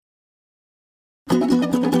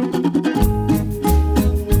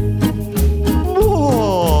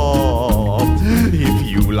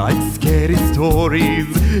like scary stories,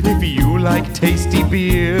 if you like tasty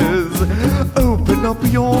beers, open up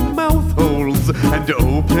your mouth holes and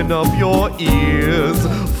open up your ears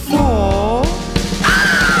for... Booze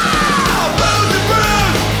and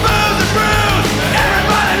Brews! Booze and Brews!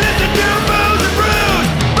 Everybody listen to Booze and Brews!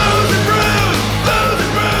 Booze and Brews! Booze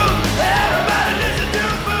and Brews! Everybody listen to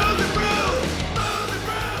Booze and Brews! Booze and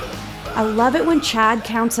Brews! I love it when Chad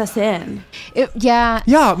counts us in.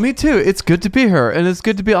 Yeah, me too. It's good to be here, and it's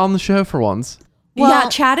good to be on the show for once. Well,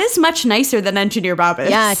 Chad is much nicer than Engineer Bob is.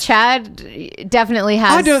 Yeah, Chad definitely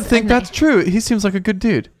has. I don't think that's true. He seems like a good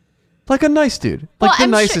dude. Like a nice dude. Like the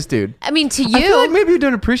nicest dude. I mean, to you. I feel like maybe you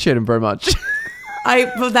don't appreciate him very much.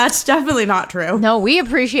 Well, that's definitely not true. No, we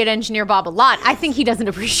appreciate Engineer Bob a lot. I think he doesn't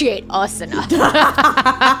appreciate us enough.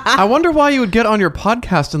 I wonder why you would get on your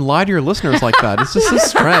podcast and lie to your listeners like that. It's just so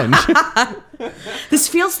strange. This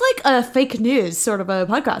feels like a fake news sort of a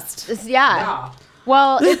podcast. Yeah.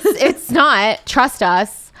 Well, it's not. Trust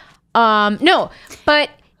us. No,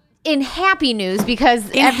 but in happy news, because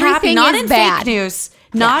everything not is in bad. fake news.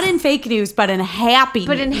 Not in fake news, but in happy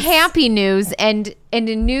But news. in happy news and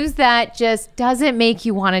in news that just doesn't make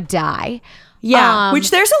you want to die. Yeah,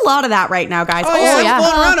 which there's a lot of that right now, guys. Oh, yeah, it's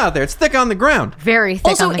floating around out there. It's thick on the ground. Very thick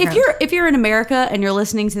Also, on the if ground. you're in America and you're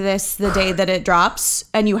listening to this the day that it drops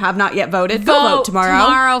and you have not yet voted, go vote tomorrow.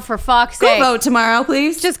 Tomorrow, for fuck's Go sake. vote tomorrow,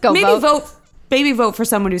 please. Just go Maybe vote. Maybe vote for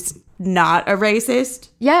someone who's not a racist.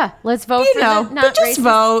 Yeah, let's vote for the not but just racist.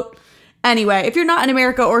 vote. Anyway, if you're not in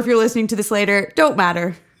America or if you're listening to this later, don't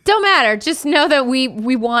matter. Don't matter. Just know that we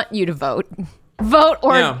want you to vote. Vote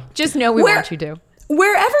or just know we want you to.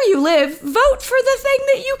 Wherever you live, vote for the thing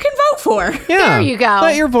that you can vote for. Yeah. There you go.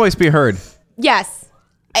 Let your voice be heard. Yes.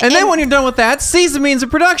 And then when you're done with that, seize the means of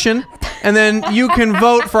production, and then you can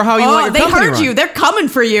vote for how you want your they company heard run. you. They're coming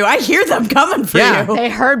for you. I hear them coming for Yeah. you.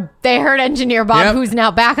 They heard Engineer Bob, who's now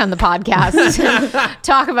back on the podcast,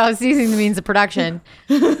 talk about seizing the means of production.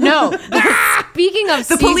 No, speaking of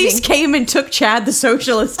The police came and took Chad the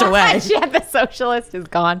socialist away. Yeah, the socialist is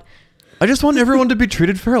gone. I just want everyone to be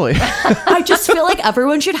treated fairly. I just feel like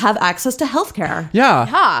everyone should have access to healthcare. Yeah.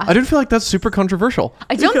 Yeah. I don't feel like that's super controversial.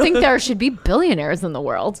 I don't think there should be billionaires in the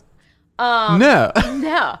world. No.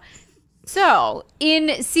 No. So,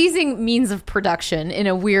 in seizing means of production in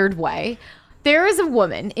a weird way, there is a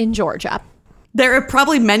woman in Georgia. There are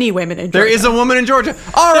probably many women in Georgia. There is a woman in Georgia.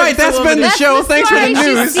 All right, that's been the show. Thanks for the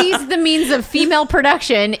story. news. She seized the means of female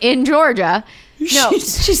production in Georgia. No,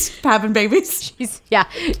 she's having babies.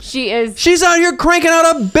 She is. She's out here cranking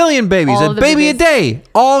out 1 billion babies, All a the baby a babies. day,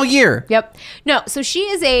 all year. Yep. No, so she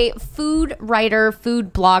is a food writer,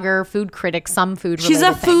 food blogger, food critic, some food. She's a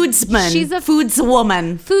foodsman. She's a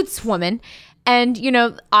foodswoman. foodswoman. And,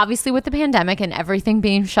 obviously with the pandemic and everything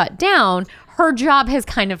being shut down, her job has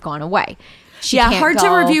kind of gone away. She can't hard to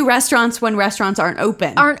go- review restaurants when restaurants aren't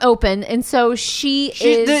open. And so she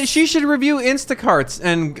is. She should review Instacarts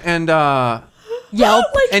and Yelp.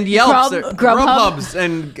 and Yelps, Grubhub.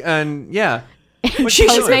 and yeah. She should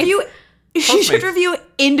Postmates? review. She should review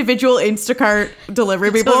individual Instacart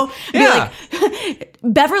delivery people. Yeah. Be like,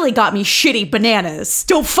 Beverly got me shitty bananas.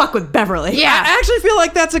 Don't fuck with Beverly. Yeah. I actually feel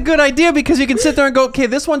like that's a good idea because you can sit there and go, okay,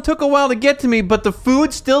 this one took a while to get to me, but the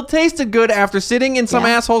food still tasted good after sitting in some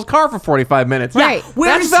asshole's car for 45 minutes. Right. That's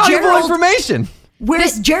Where's valuable Gerald? information.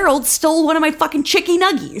 Where's Gerald stole one of my fucking chicky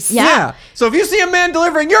nuggies? Yeah. So if you see a man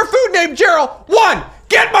delivering your food named Gerald, 1,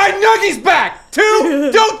 get my nuggies back.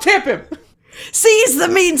 2, don't tip him. Seize the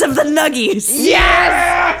means of the nuggies.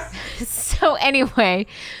 Yes. So anyway,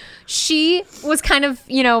 she was kind of,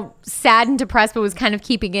 sad and depressed, but was kind of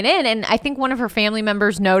keeping it in. And I think one of her family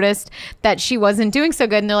members noticed that she wasn't doing so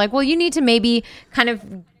good. And they're like, well, you need to maybe kind of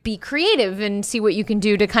be creative and see what you can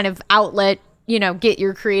do to kind of outlet, get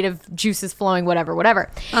your creative juices flowing, whatever.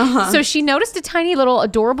 So she noticed a tiny little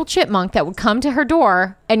adorable chipmunk that would come to her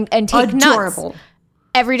door and take nuts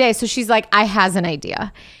every day. So she's like, I has an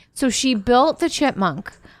idea. So she built the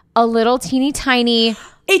chipmunk a little teeny tiny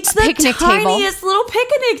It's the picnic tiniest little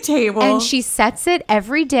picnic table. and she sets it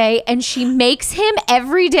every day and she makes him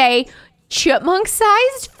every day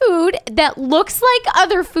chipmunk-sized food that looks like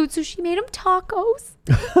other food. So she made him tacos.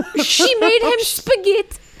 She made him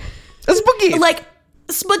spaghetti. A spaghetti. like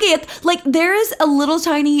spaghetti. Like there is a little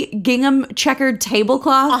tiny gingham checkered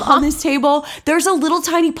tablecloth on this table. There's a little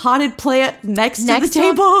tiny potted plant next to the to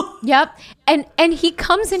him. table. Yep. And he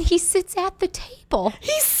comes and he sits at the table.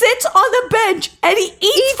 He sits on the bench and he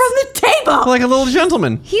eats from the table. Like a little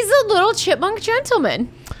gentleman. He's a little chipmunk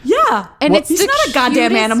gentleman. Yeah. And it's he's the not a goddamn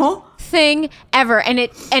cutest animal. thing ever. And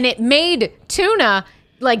it made tuna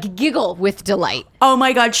like giggle with delight. Oh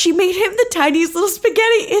my God, she made him the tiniest little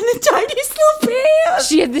spaghetti in the tiniest little pan.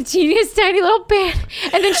 She had the teeniest tiny little pan,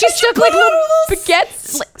 and then she And she stuck put like on little her little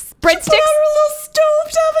baguettes, like She breadsticks, put on her little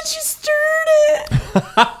stovetop and she stirred it.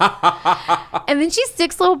 and then she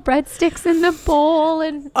sticks little breadsticks in the bowl.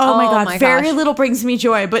 And Oh my God, very gosh. little brings me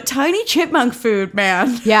joy, but tiny chipmunk food,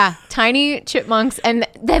 man. Yeah, tiny chipmunks and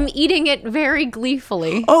them eating it very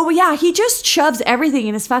gleefully. Oh yeah, he just shoves everything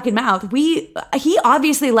in his fucking mouth. He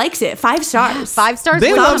obviously likes it. 5 stars. 5 stars.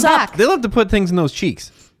 They would love, come back. they love to put things in those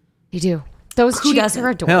cheeks. You do. Those Who cheeks doesn't? are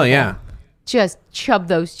adorable. Hell yeah. Just chub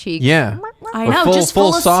those cheeks. Yeah. I Or know, full, just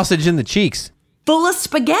full full of, sausage in the cheeks. full of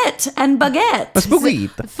spaghetti and baguette. A spaghetti.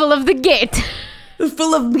 Full of the gate.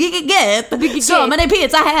 Full of baguette. So many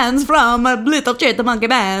pizza hands from a little chipmunk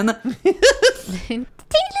man. Tiny little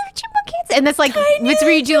chipmunk kids. And that's like, Tiny it's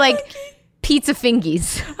where you do like chipmunk kids. pizza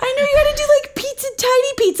fingies. I know you gotta do like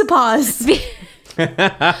tiny pizza paws.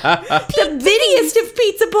 The bittiest of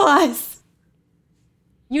pizza paws.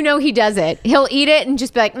 You know he does it. He'll eat it and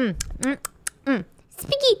just be like,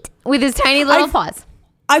 spaghetti with his tiny little paws.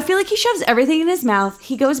 I feel like he shoves everything in his mouth.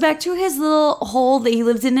 He goes back to his little hole that he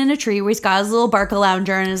lives in a tree where he's got his little Barca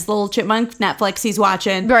lounger and his little chipmunk Netflix he's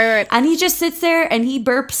watching. Right. And he just sits there and he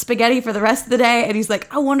burps spaghetti for the rest of the day. And he's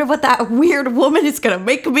like, I wonder what that weird woman is going to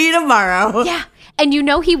make me tomorrow. Yeah. And you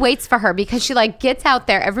know he waits for her because she like gets out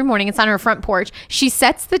there every morning. It's on her front porch. She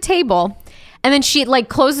sets the table and then she like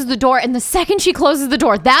closes the door. And the second she closes the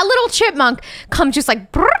door, that little chipmunk comes just like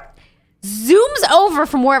zooms over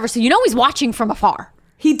from wherever. So you know he's watching from afar.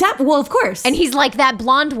 Well, of course. And he's like, that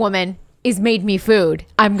blonde woman is made me food.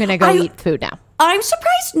 I'm going to go eat food now. I'm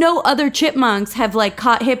surprised no other chipmunks have like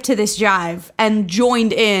caught hip to this jive and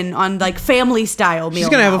joined in on like family style meal. She's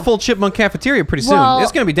going to have now. a full chipmunk cafeteria pretty soon. Well,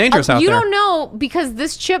 It's going to be dangerous out you there. don't know because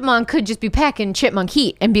this chipmunk could just be packing chipmunk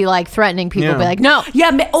heat and be like threatening people. Yeah. Be like, no.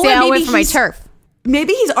 Yeah, or stay away maybe from my he's- turf.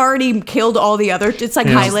 Maybe he's already killed all the other. It's like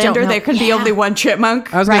Yeah. Highlander. Don't know. There could be Yeah. only one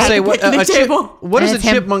chipmunk. I was going to at say, the what, picnic table. what is And a it's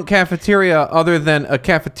him. chipmunk cafeteria other than a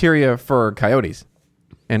cafeteria for coyotes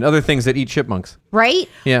and other things that eat chipmunks? Right?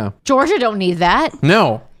 Yeah. Georgia don't need that.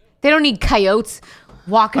 No. They don't need coyotes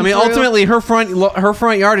walking I mean, through. ultimately, her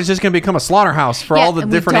front yard is just going to become a slaughterhouse for Yeah, all the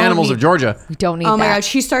and we different don't animals need- of Georgia. We don't need Oh my that. god,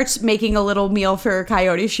 she starts making a little meal for her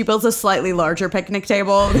coyote. She builds a slightly larger picnic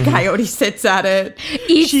table. The coyote sits at it.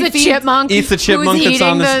 Eats She the feeds- chipmunk. Eats the chipmunk who's that's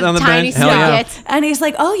on eating the tiny bench. Hell yeah. spaghetti. And he's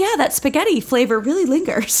like, oh yeah, that spaghetti flavor really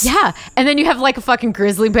lingers. Yeah. And then you have like a fucking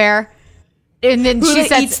grizzly bear. And then Who she that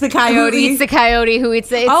says, eats the coyote. Who eats the coyote? Who eats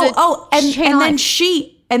the... It's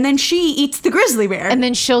And then she eats the grizzly bear. And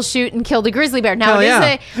then she'll shoot and kill the grizzly bear. Now Hell it is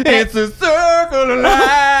yeah. but I- It's a circle of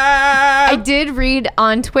I life. did read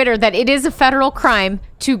on Twitter that it is a federal crime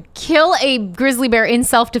to kill a grizzly bear in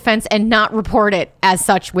self-defense and not report it as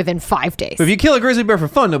such within 5 days. If you kill a grizzly bear for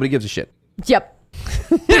fun, nobody gives a shit. Yep.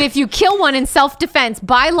 But if you kill one in self-defense,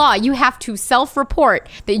 by law, you have to self-report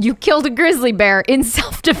that you killed a grizzly bear in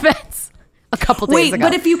self-defense a couple days Wait, ago.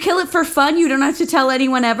 but if you kill it for fun, you don't have to tell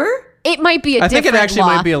anyone ever? it might be a I different think it actually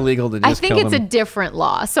law. might be illegal to just I think kill it's them. a different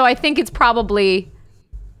law. So I think it's probably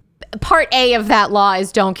part A of that law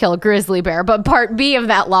is don't kill a grizzly bear, but part B of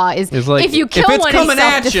that law is It's like, if you kill if it's one coming in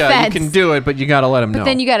at you, self-defense, you can do it, but you got to let them know. but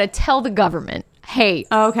then you got to tell the government, hey,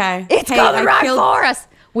 Okay. it's Hey, coming I right killed- for us,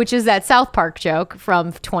 which is that South Park joke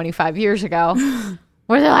from 25 years ago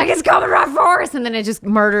where they're like, it's coming right for us. And then it just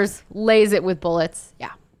lays it with bullets. Yeah.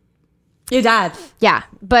 Your dad. Yeah.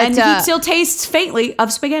 But And he still tastes faintly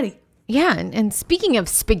of spaghetti. yeah. And speaking of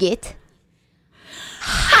spaghetti,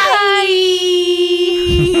 Hi.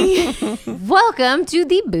 welcome to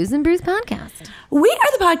the Booze and Brews podcast. We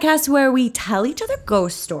are the podcast where we tell each other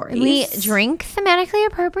ghost stories. We drink thematically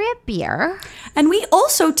appropriate beer. And we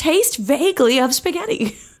also taste vaguely of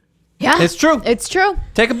spaghetti. Yeah. It's true. It's true.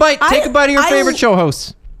 Take a bite. Take a bite of your I- favorite show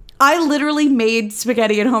hosts. I literally made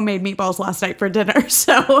spaghetti and homemade meatballs last night for dinner,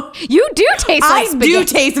 so You do taste like I spaghetti. do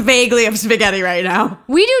taste vaguely of spaghetti right now.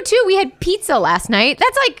 We do too. We had pizza last night.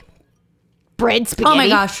 That's like bread spaghetti. Oh my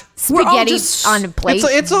gosh. We're all Spaghetti just- on a plate.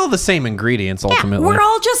 It's all the same ingredients ultimately. We're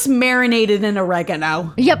all just marinated in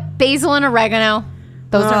oregano. Yep, basil and oregano.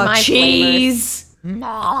 Those are my cheese.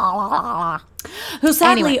 flavors. So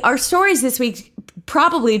sadly, Anyway. our stories this week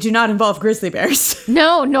probably do not involve grizzly bears.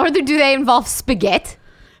 No, nor do they involve spaghetti.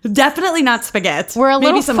 Definitely not spaghetti. We're a Maybe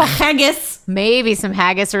little some fu- haggis. Maybe some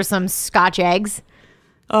haggis or some Scotch eggs.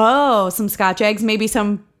 Oh, some Scotch eggs. Maybe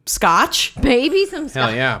some scotch. Maybe some Scotch.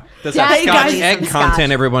 Hell yeah. That's Yeah, that hey, Scotch guys. egg Some content Scotch.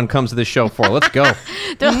 everyone comes to this show for. Let's go.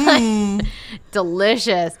 They're like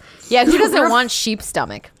delicious. Yeah, who doesn't want sheep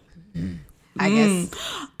stomach? I guess.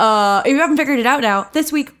 If you haven't figured it out now,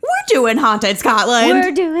 this week we're doing Haunted Scotland.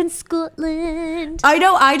 We're doing Scotland. I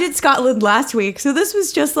know I did Scotland last week, so this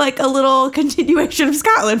was just like a little continuation of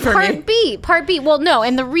Scotland for me. Part B. Well, no,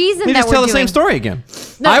 and the reason They that just we're tell the doing same story again.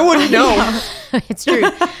 I wouldn't know. it's true.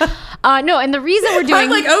 No, and the reason we're doing I'm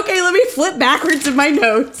like, okay, let me flip backwards in my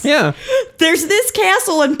notes. Yeah. There's this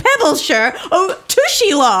castle in Peeblesshire. Oh,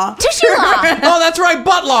 Tushy-Law. Tushy-Law. Oh, that's right,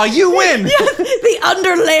 Buttlaw. You win. The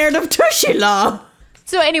underlaird of Tushy-Law.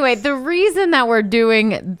 So anyway, the reason that we're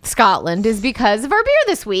doing Scotland is because of our beer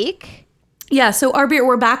this week. Yeah, so our beer,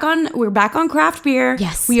 we're back on craft beer.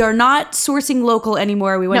 Yes. We are not sourcing local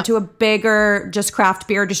anymore. We went No. to a bigger just craft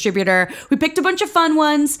beer distributor. We picked a bunch of fun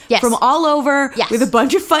ones Yes. from all over Yes. with a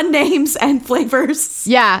bunch of fun names and flavors.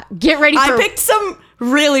 Yeah, get ready for I picked some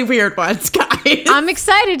really weird ones, guys. I'm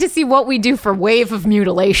excited to see what we do for Wave of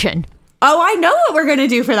Mutilation. Oh, I know what we're going to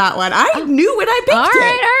do for that one. I knew when I picked All it.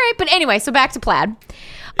 right. But anyway, so back to Plaid.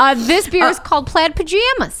 This beer is called Plaid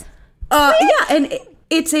Pajamas. Yeah, and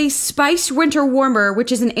it's a spiced winter warmer,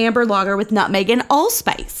 which is an amber lager with nutmeg and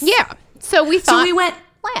allspice. Yeah. So we So thought we went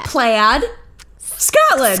Plaid. plaid,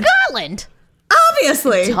 Scotland. Scotland.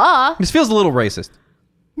 Obviously. Duh. This feels a little racist.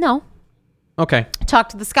 No. Okay. Talk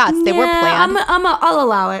to the Scots. They were Plaid. I'll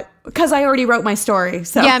allow it because I already wrote my story.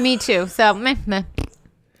 So Yeah, me too. So meh.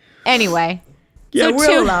 Anyway. yeah, so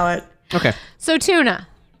we'll allow it. Okay. So Tuna,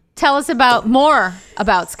 tell us more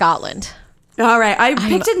about Scotland. All right, I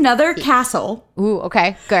picked another castle Ooh,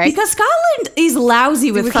 okay. Good. because Scotland is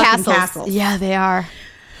lousy with fucking castles. Yeah, they are.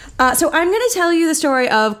 So I'm going to tell you the story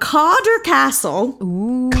of Cawdor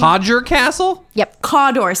Castle. Codger Castle? Yep.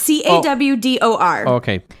 Cawdor, Cawdor.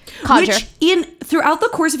 Okay. Codger. Which throughout the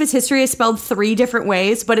course of its history is spelled 3 different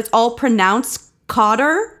ways, but it's all pronounced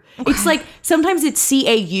Cawdor. It's like sometimes it's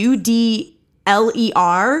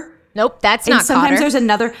Caudler. Nope, that's And not sometimes Cotter. there's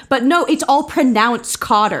another, but no, it's all pronounced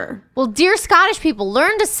Cawdor. Well, dear Scottish people,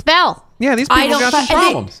 learn to spell. Yeah, these I people don't got some and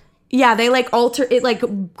they- problems. Yeah, they like alter it, like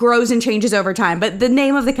grows and changes over time. But the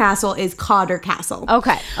name of the castle is Cawdor Castle.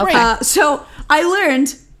 Okay. So I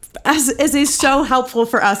learned, as is so helpful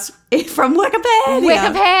for us from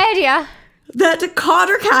Wikipedia. that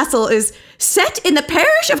Cawdor Castle is set in the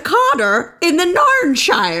parish of Cawdor in the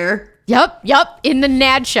Narnshire. Yep. In the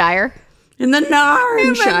Nadshire. In the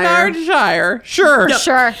Narnshire. Nardshire. Sure.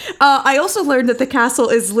 Sure. I also learned that the castle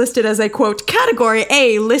is listed as a, quote, Category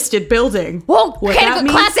A listed building. Whoa, What that means?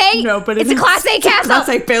 Class A? No, but It's a Class A castle. Class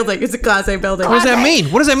A building. It's a Class A building. What does that mean?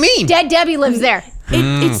 What does that mean? Dead Debbie lives there.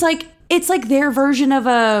 It's like their version of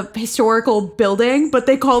a historical building, but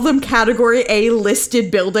they call them Category A listed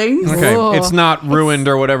buildings. Okay. Whoa. It's not ruined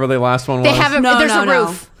or whatever the last one was. They have No, there's no, a no.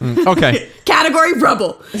 roof. Okay. Category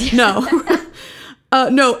rubble. No.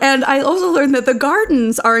 No, and I also learned that the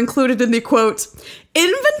gardens are included in the, quote,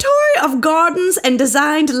 inventory of gardens and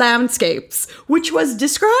designed landscapes, which was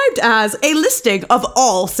described as a listing of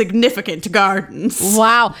all significant gardens.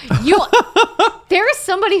 Wow. There is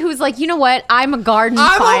somebody who's like, you know what? I'm a garden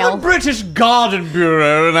I'm file. on the British Garden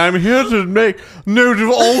Bureau, and I'm here to make note of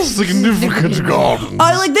all significant gardens.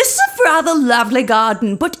 I like, this is a rather lovely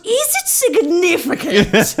garden, but is it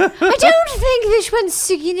significant? I don't think this one's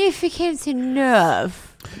significant enough.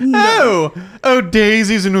 Oh,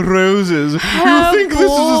 daisies and roses. How you think this is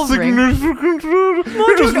a boring. significant?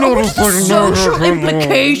 It is not What a are the social significant.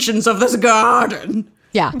 implications of this garden?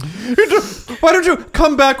 Yeah. Why don't you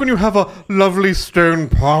come back when you have a lovely stone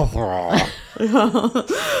path?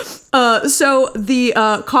 So the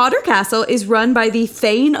Cawdor Castle is run by the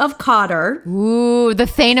Thane of Cawdor. Ooh, the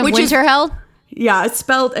Thane of Which is- Winterheld. Yeah, it's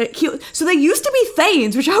spelled cute. So they used to be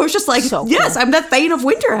Thanes, which I was just like, So yes, cool. I'm the Thane of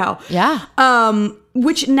Winterhell. Yeah.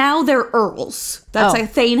 Which now they're earls. That's Oh.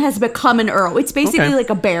 like Thane has become an earl. It's basically Okay. like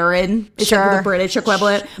a baron. It's Sure. like the British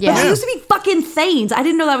equivalent. Yeah. But they used to be fucking Thanes. I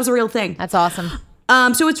didn't know that was a real thing. That's awesome.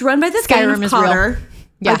 So it's run by the Thane Skyrim of is real. Cawdor.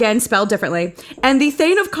 Yeah. Again, spelled differently. And the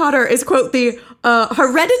Thane of Cawdor is, quote, the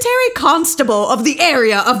hereditary constable of the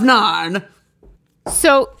area of Narn.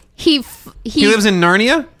 So he He lives in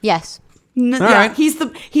Narnia? yes, Yeah, right. he's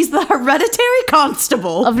the hereditary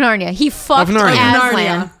constable. of Narnia. He fucked Narnia. Narnia.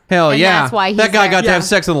 Aslan. Hell And yeah. that's why he's that guy there. got to Yeah. have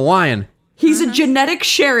sex with a lion. He's a genetic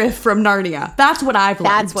sheriff from Narnia. That's what I've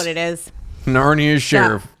learned. That's what it is. Narnia's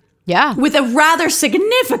sheriff. Yeah. With a rather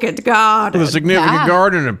significant garden. With a significant Yeah.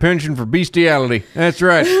 garden and a penchant for bestiality. That's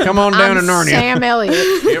right. Come on down to Narnia. Sam Elliott.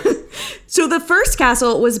 So the first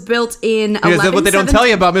castle was built in Because that's what they don't tell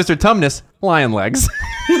you about Mr. Tumnus. Lion legs.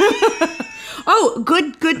 Oh,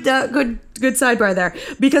 good sidebar there.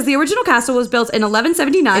 Because the original castle was built in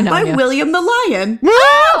 1179 by Narnia. William the Lion.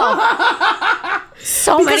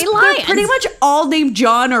 So because many lions. they're pretty much all named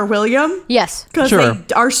John or William. Yes. Because Sure.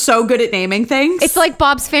 they are so good at naming things. It's like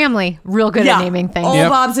Bob's family. Real good at naming things. All Yep.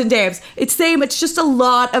 Bobs and Daves. It's same. It's just a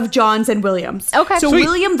lot of Johns and Williams. Okay. So Sweet.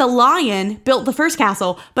 William the Lion built the first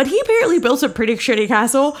castle, but he apparently built a pretty shitty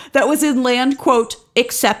castle that was in land, quote,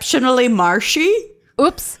 exceptionally marshy.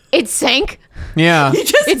 Oops. It sank. Yeah. He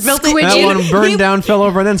just It's built squidgy. That it. one burned he- down, fell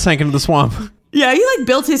over, and then sank into the swamp. Yeah, he like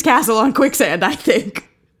built his castle on quicksand, I think.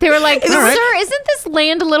 They were like, All sir, right. isn't this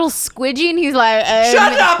land a little squidgy? And he's like,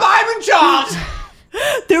 Shut up, I'm in charge!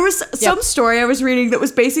 There was some story I was reading that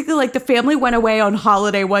was basically like the family went away on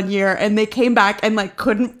holiday one year and they came back and like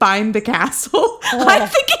couldn't find the castle. I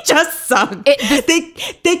think it just sunk.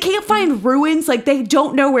 They can't find ruins. Like they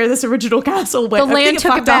don't know where this original castle went. The I land think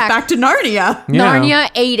took it fucked off back. to Narnia. Yeah. Narnia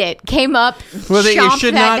ate it, came up, Well, you chomped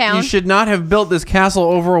should that not. down. You should not have built this castle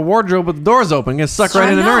over a wardrobe with the doors open. It's sucked right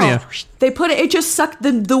I into know. Narnia. They put it. It just sucked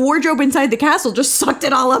the wardrobe inside the castle. Just sucked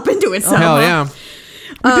it all up into it. Hell yeah.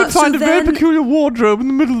 We did find so a very then- peculiar wardrobe in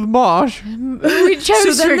the middle of the marsh. We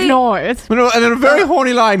chose then to they- ignore it. And then a very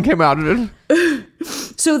horny lion came out of it.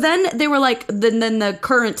 So then they were like, then the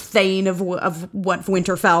current Thane of what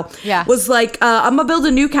Winterfell Yeah. was like, I'm gonna build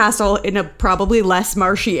a new castle in a probably less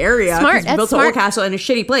marshy area. Smart, 'cause we that's built a smart. whole castle in a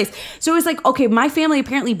shitty place. So it's like, okay, my family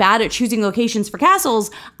apparently bad at choosing locations for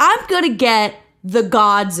castles. I'm gonna get the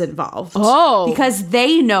gods involved. Oh. Because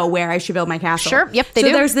they know where I should build my castle. Sure, yep, they so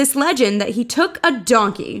do. there's this legend that he took a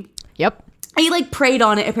donkey. Yep. He like prayed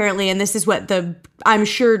on it apparently, and this is what I'm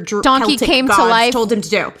sure Donkey Celtic came to gods life. told him to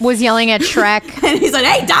do. Was yelling at Shrek. And he's like,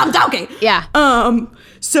 "Hey, dumb donkey!" Yeah.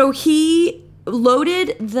 So he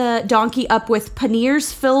loaded the donkey up with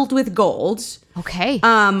panniers filled with gold, Okay.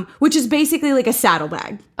 which is basically like a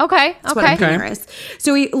saddlebag. Okay. What a Okay. pannier is.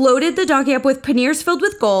 So he loaded the donkey up with panniers filled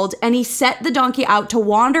with gold, and he set the donkey out to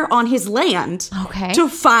wander on his land. Okay. To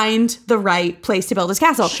find the right place to build his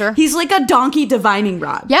castle. Sure. He's like a donkey divining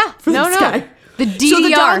rod. Yeah. For No, this no. guy. The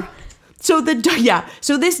So DDR.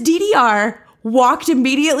 So this DDR walked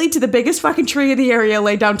immediately to the biggest fucking tree in the area,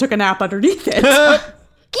 laid down, took a nap underneath it.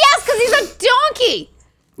 Yes, because he's a donkey.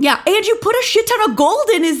 Yeah, and you put a shit ton of gold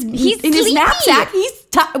in his sleepy. knapsack.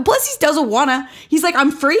 Plus he doesn't wanna. He's like,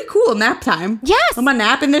 I'm free, cool, nap time. Yes. I'm gonna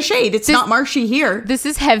nap in the shade. It's not marshy here. This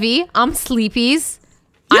is heavy. I'm sleepies.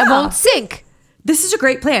 I Yeah. won't sink. This is a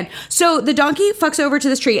great plan. So the donkey fucks over to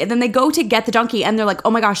this tree, and then they go to get the donkey, and they're like, oh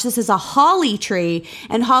my gosh, this is a holly tree.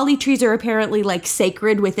 And holly trees are apparently like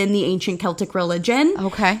sacred within the ancient Celtic religion.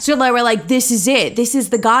 Okay. So they were like, this is it. This is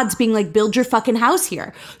the gods being like, build your fucking house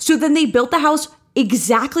here. So then they built the house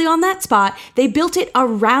exactly on that spot. They built it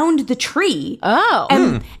around the tree.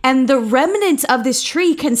 Oh. And the remnants of this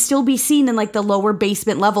tree can still be seen in like the lower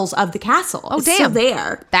basement levels of the castle. Oh, It's still damn.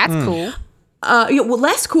 there. That's cool.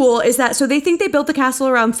 Less cool is that so they think they built the castle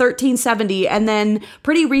around 1370, and then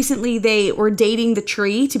pretty recently they were dating the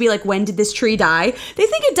tree to be like, when did this tree die? They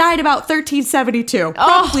think it died about 1372,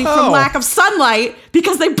 probably from lack of sunlight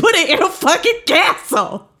because they put it in a fucking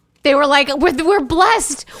castle. They were like, we're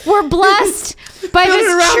blessed. We're blessed by Build it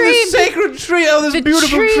this around tree. this sacred tree. Oh, this The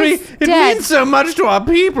beautiful tree's tree. It dead. means so much to our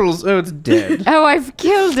peoples. Oh, it's dead. Oh, I've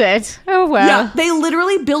killed it. Oh, well. Yeah, they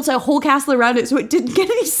literally built a whole castle around it so it didn't get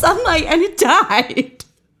any sunlight and it died.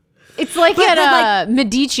 It's like But at then, like-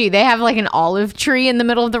 Medici. They have like an olive tree in the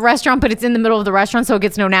middle of the restaurant, but it's in the middle of the restaurant, so it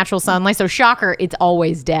gets no natural sunlight. So shocker, it's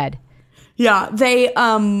always dead. Yeah, they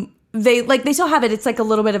still have it. It's like a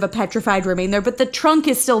little bit of a petrified remain there, but the trunk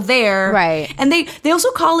is still there. Right. And they also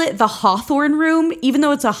call it the hawthorn room, even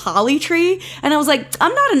though it's a holly tree. And I was like,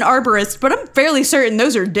 I'm not an arborist, but I'm fairly certain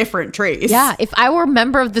those are different trees. Yeah, if I were a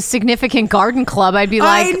member of the Significant Garden Club, I'd be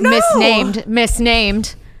I like, know.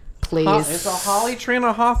 misnamed. Please. Is a holly tree and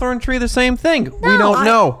a hawthorn tree the same thing? We don't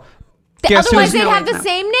know. Otherwise, who's- they'd have the No.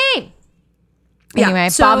 same name. Yeah, Anyway,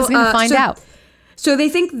 so, Bob's going to find so- out. So they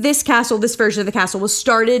think this castle, this version of the castle, was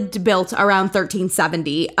built around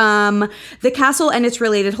 1370. The castle and its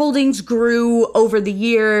related holdings grew over the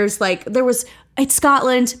years. Like it's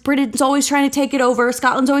Scotland. Britain's always trying to take it over.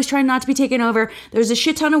 Scotland's always trying not to be taken over. There's a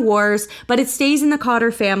shit ton of wars, but it stays in the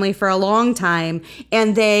Cotter family for a long time,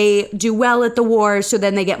 and they do well at the wars. So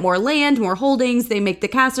then they get more land, more holdings. They make the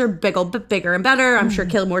castle bigger and better. I'm sure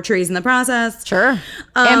kill more trees in the process. Sure.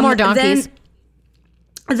 And more donkeys.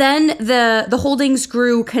 Then the holdings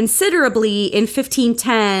grew considerably in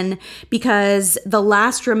 1510 because the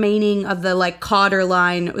last remaining of the like Cotter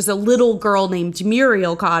line was a little girl named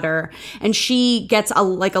Muriel Cotter, and she gets a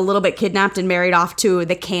little bit kidnapped and married off to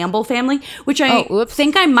the Campbell family, which I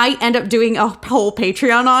think I might end up doing a whole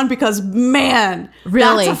Patreon on because man,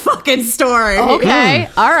 Really? that's a fucking story. Okay.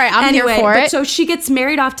 All right. I'm here for it. So she gets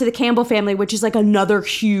married off to the Campbell family, which is like another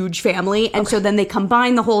huge family. And so then they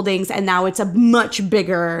combine the holdings, and now it's a much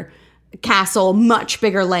bigger castle, much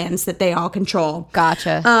bigger lands that they all control.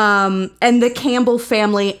 Gotcha. And the Campbell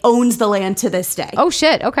family owns the land to this day. Oh,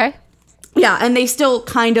 shit. Okay. Yeah, and they still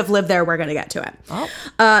kind of live there. We're going to get to it.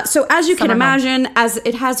 Oh. So as you can Summer home. imagine, as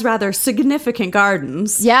it has rather significant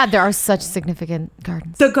gardens. Yeah, there are such significant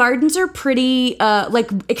gardens. The gardens are pretty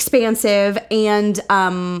expansive and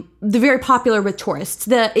they're very popular with tourists.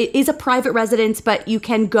 It is a private residence, but you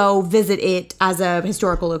can go visit it as a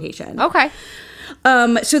historical location. Okay.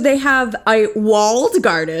 So they have a walled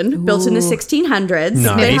garden built in the 1600s.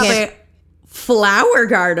 Nice. They have a flower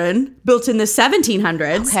garden built in the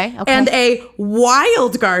 1700s. Okay. And a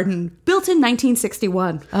wild garden built in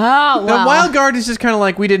 1961. Oh, wow. The wild garden is just kind of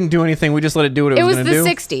like we didn't do anything. We just let it do what It was was going the to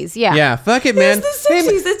do. 60s. Yeah. Yeah, fuck it, man. It's the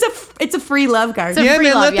 60s. It's a free love garden. Yeah,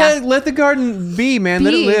 free man. love, Let the garden be, man.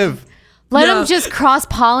 Let it Be. live. Let No. them just cross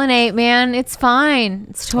pollinate, man. It's fine.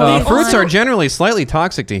 It's totally Fruits fine. are generally slightly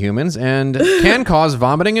toxic to humans and can cause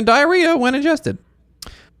vomiting and diarrhea when ingested.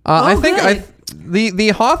 I think good. the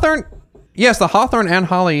hawthorn, yes, the hawthorn and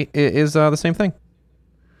holly is the same thing.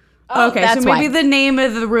 Okay, that's so maybe why. the name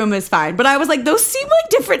of the room is fine. But I was like, those seem like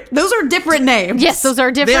different. Those are different names. Yes, those are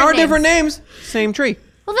different They are names. different names. Same tree.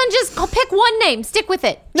 Well, then just I'll pick one name. Stick with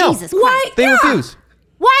it. No. Jesus Christ. Why? They Yeah. refuse.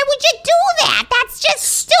 Why would you do that? That's just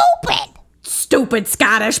stupid. Stupid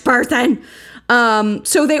Scottish person.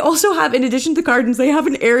 So they also have, in addition to gardens, they have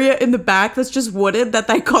an area in the back that's just wooded that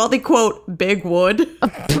they call the quote Big Wood.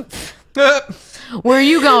 Where are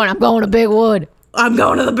you going? I'm going to Big Wood. I'm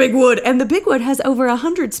going to the Big Wood, and the Big Wood has over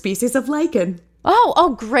 100 species of lichen.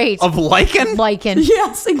 Oh, great. Of lichen? Lichen.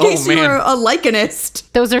 Yes, in case you man. were a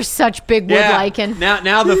lichenist. Those are such big wood lichen.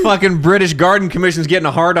 Now the fucking British Garden Commission's getting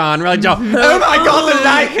a hard on. We're like, oh my god, the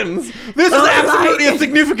lichens! This is absolutely a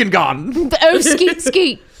significant garden. Oh,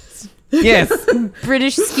 skeet. Yes,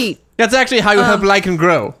 British skeet. that's actually how you help lichen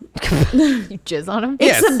grow. You jizz on them?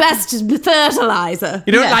 Yes. It's the best fertilizer.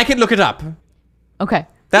 You don't Yeah. like it? Look it up. Okay.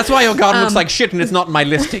 That's why your garden looks like shit and it's not in my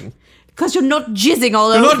listing. Because you're not jizzing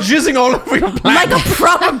all You're over not jizzing all over your plant. like a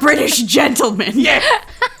proper British gentleman. Yeah.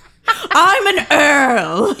 I'm an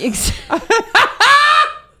earl.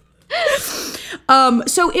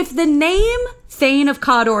 So if the name Thane of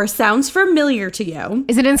Cawdor sounds familiar to you,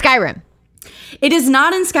 Is it in Skyrim? it is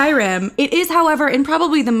not in Skyrim. It is, however, in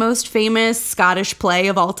probably the most famous Scottish play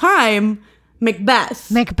of all time,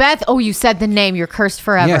 Macbeth. Macbeth? Oh, you said the name. You're cursed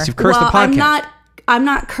forever. Yes, you've cursed the podcast. I'm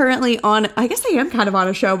not currently on, I guess I am kind of on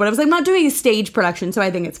a show, but I was like, I'm not doing a stage production, so I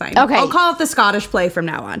think it's fine. Okay. I'll call it the Scottish play from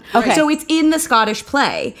now on. Okay. So it's in the Scottish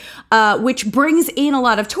play, which brings in a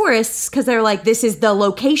lot of tourists because they're like, this is the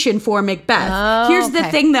location for Macbeth. Oh, Here's the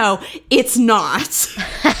okay. thing though, it's not.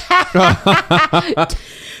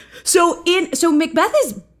 So Macbeth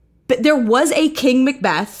is, there was a King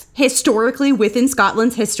Macbeth historically within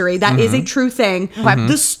Scotland's history. That is a true thing.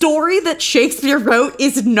 The story that Shakespeare wrote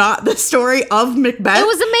is not the story of Macbeth. It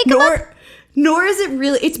was a make-up. Nor is it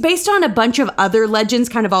really. It's based on a bunch of other legends,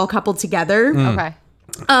 kind of all coupled together. Okay.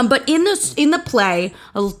 But in the play,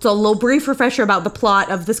 a little brief refresher about the plot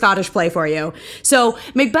of the Scottish play for you. So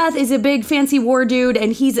Macbeth is a big fancy war dude,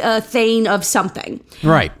 and he's a thane of something.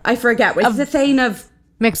 Right. I forget. It's the thane of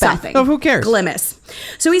Macbeth. something. Oh, who cares? Glimis.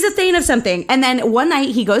 So he's a thane of something. And then one night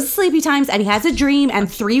he goes to sleepy times and he has a dream, and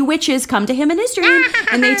 3 witches come to him in his dream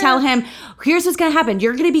and they tell him, here's what's going to happen.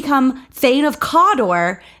 You're going to become Thane of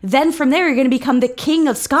Cawdor. Then from there, you're going to become the King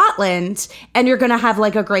of Scotland, and you're going to have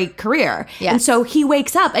like a great career. Yes. And so he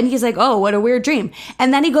wakes up and he's like, oh, what a weird dream.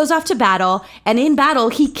 And then he goes off to battle, and in battle,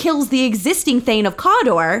 he kills the existing Thane of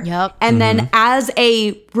Cawdor. Yep. And then as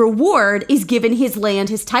a reward is given his land,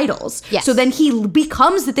 his titles. Yes. So then he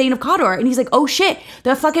becomes the Thane of Cawdor, and he's like, oh shit,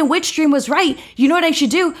 the fucking witch dream was right. You know what I should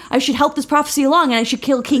do? I should help this prophecy along, and I should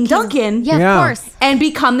kill King Duncan. Yeah, Yeah. of course. And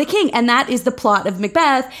become the king. And that is the plot of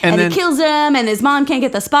Macbeth. And And, then- he kills him, and his mom can't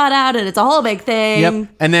get the spot out, and it's a whole big thing. Yep.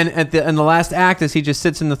 And then in the last act, as he just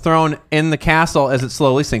sits in the throne in the castle as it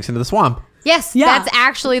slowly sinks into the swamp. Yes, Yeah. that's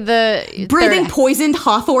actually the Breathing third- poisoned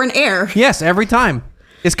hawthorn air. Yes, every time.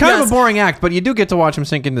 It's kind of Yes. a boring act, but you do get to watch him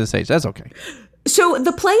sink into the stage. That's okay. So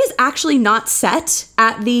the play is actually not set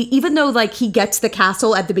at even though like he gets the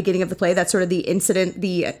castle at the beginning of the play, that's sort of the incident,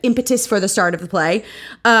 the impetus for the start of the play.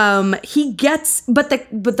 But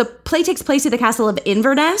the play takes place at the castle of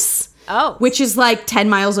Inverness. Oh. Which is like 10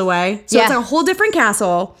 miles away. So it's like a whole different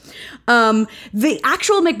castle. The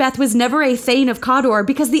actual Macbeth was never a Thane of Cawdor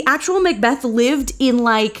because the actual Macbeth lived in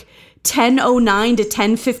like 1009 to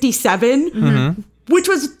 1057, which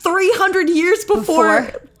was 300 years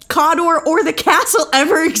before Cawdor or the castle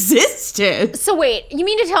ever existed. So wait, you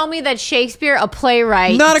mean to tell me that Shakespeare, a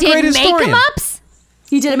playwright, Not a great did historian. make-em-ups?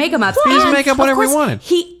 He did a make-em-up. He just make up Of whatever he course, wanted.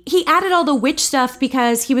 He added all the witch stuff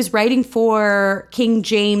because he was writing for King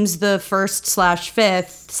James the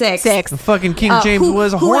 1st/5th, 6th. Fucking King James who-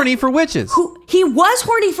 was who- horny for witches. He was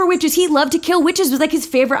horny for witches. He loved to kill witches. It was like his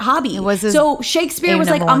favorite hobby. was his So Shakespeare was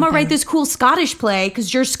like, number I'm one gonna write thing. this cool Scottish play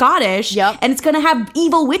because you're Scottish. Yep. And it's gonna have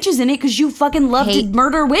evil witches in it because you fucking love to Hate.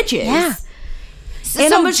 murder witches. Yeah. And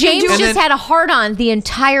So I'm just gonna James do- just And then- had a hard-on the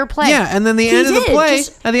entire play. Yeah, and then the He end of the did, play.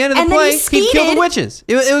 just- At the end of the and then play, he he killed the skeeted. witches.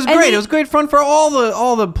 It was And great. he- It was great fun for all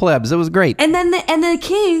the plebs. It was great. And then the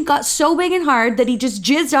king got so big and hard that he just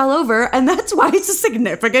jizzed all over, and that's why it's a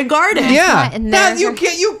significant garden. yeah, and that,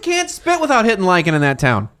 there's you can't spit without hitting Lycan in that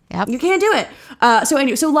town. Yep. You can't do it.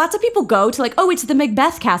 So lots of people go to like, oh, it's the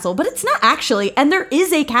Macbeth castle, but it's not actually. And there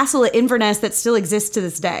is a castle at Inverness that still exists to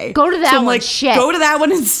this day. Go to that So I'm one, like, shit. Go to that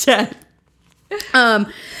one instead.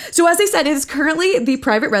 So as I said, it is currently the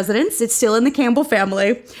private residence. It's still in the Campbell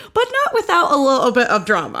family, but not without a little bit of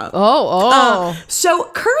drama. So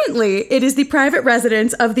currently, it is the private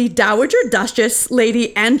residence of the Dowager Duchess,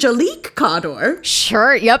 Lady Angelique Cawdor.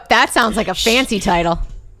 Sure. Yep. That sounds like a fancy title.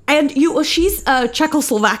 And she's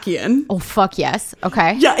Czechoslovakian. Oh, fuck yes.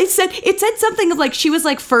 Okay. Yeah, it said something of like she was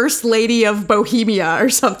like first lady of Bohemia or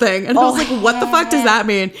something. And I was like, what the fuck does that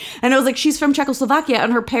mean? And I was like, she's from Czechoslovakia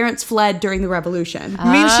and her parents fled during the revolution.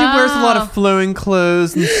 I mean, she wears a lot of flowing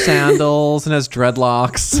clothes and sandals and has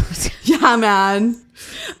dreadlocks. Yeah, man.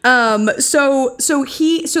 So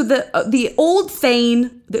the old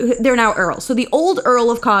Thane, they're now earls. So the old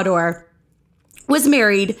Earl of Cawdor was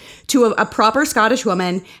married to a proper Scottish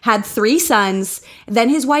woman, had 3 sons, then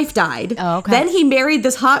his wife died. Oh, okay. Then he married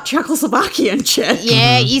this hot Czechoslovakian chick.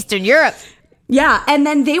 Yeah, Eastern Europe. Yeah, and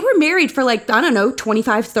then they were married for like, I don't know,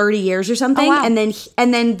 25, 30 years or something. Oh, wow. And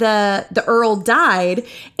then the Earl died.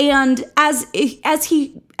 And as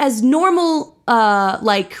normal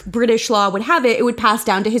like British law would have it, it would pass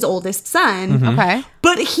down to his oldest son. Okay.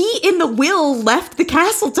 But he, in the will, left the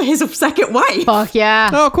castle to his second wife. Fuck yeah.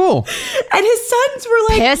 Oh, cool. And his sons were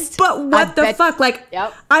like, Pissed. but I what the bet- fuck? Like,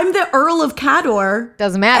 Yep. I'm the Earl of Cawdor.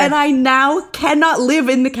 Doesn't matter. And I now cannot live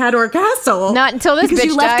in the Cawdor castle. Not until this because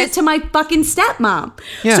you bitch left dies. it to my fucking stepmom.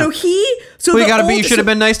 Yeah. So Well, you should have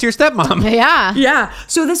been nice to your stepmom. Yeah. Yeah.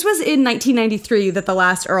 So this was in 1993 that the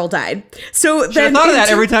last Earl died. So Should have thought of that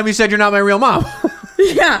every time you said you're not my real mom.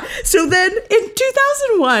 Yeah. So then in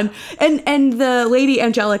 2001, and the Lady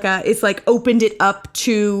Angelica is like opened it up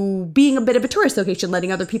to being a bit of a tourist location,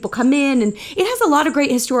 letting other people come in, and it has a lot of great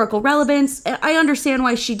historical relevance. I understand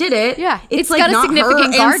why she did it. Yeah. It's like got a not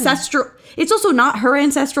significant her garden. ancestral. It's also not her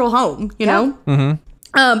ancestral home, you Yeah. know.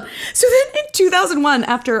 So then in 2001,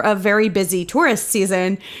 after a very busy tourist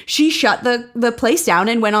season, she shut the place down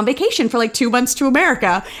and went on vacation for like 2 months to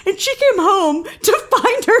America. And she came home to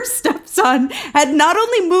find her stepson had not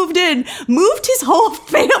only moved his whole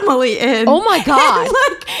family in. Oh my God. And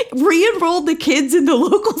like re-enrolled the kids in the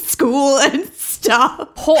local school and stuff.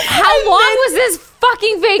 How And long then- was this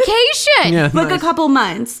fucking vacation? Yeah. Like nice. a couple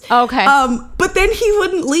months. Okay. But then he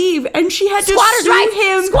wouldn't leave, and she had to Squatters' sue rights.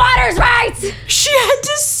 him. Squatters' rights. She had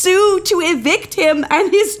to sue to evict him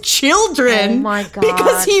and his children. Oh my God.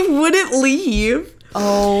 Because he wouldn't leave.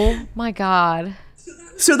 Oh my God.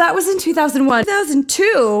 So that was in 2001.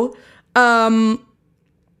 2002,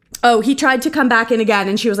 he tried to come back in again,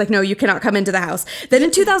 and she was like, no, you cannot come into the house. Then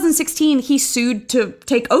in 2016, he sued to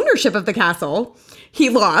take ownership of the castle. He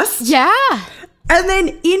lost. Yeah. And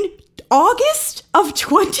then in August of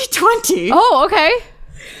 2020, Oh, okay.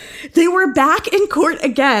 they were back in court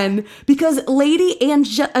again because Lady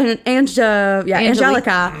Angelica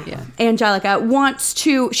wants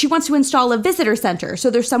to install a visitor center. So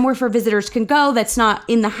there's somewhere for visitors can go that's not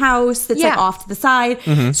in the house, that's like Yeah. off to the side.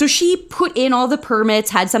 So she put in all the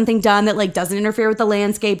permits, had something done that like doesn't interfere with the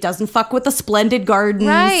landscape, doesn't fuck with the splendid gardens.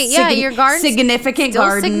 Right, yeah, your garden's significant Still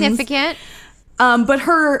gardens. significant. But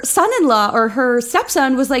her son-in-law or her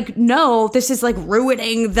stepson was like, no, this is like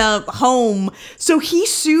ruining the home. So he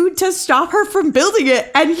sued to stop her from building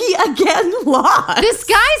it. And he again lost. This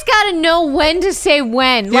guy's got to know when to say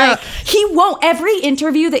when. Yeah. Like, He won't. Every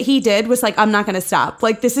interview that he did was like, I'm not going to stop.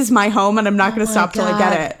 Like, this is my home and I'm not going to stop till I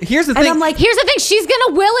get it. Here's the And thing. I'm like, here's the thing. She's going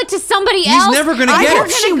to will it to somebody else. never gonna and get we're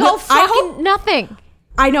it. She gonna go will- I fucking hope- nothing.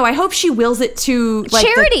 I know. I hope she wills it to like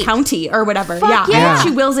Charity. the county or whatever. Fuck I yeah. hope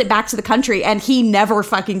she wills it back to the country and he never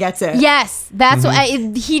fucking gets it. Yes, that's Mm-hmm.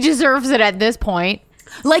 what he deserves it at this point.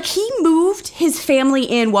 Like he moved his family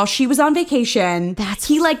in while she was on vacation.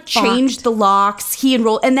 He like changed the locks. He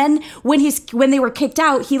enrolled, and then when they were kicked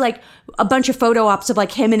out, he like a bunch of photo ops of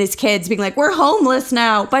like him and his kids being like, "We're homeless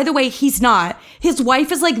now." By the way, he's not. His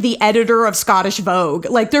wife is like the editor of Scottish Vogue.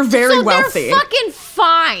 Like they're very So wealthy. they're fucking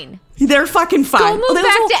fine. They're fucking fine. Go move They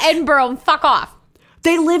back also- to Edinburgh and fuck off.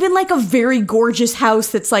 They live in like a very gorgeous house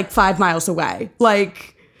that's like 5 miles away.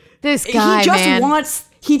 Like This guy, he just man.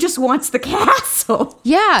 wants the castle.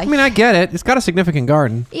 Yeah. I mean, I get it. It's got a significant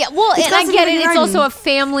garden. Yeah, well, and got I some get big it. It's garden. also a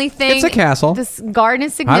family thing. It's a castle. This garden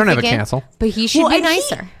is I significant. don't have a castle. But he should be and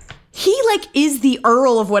nicer. He like is the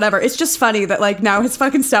Earl of whatever. It's just funny that like now his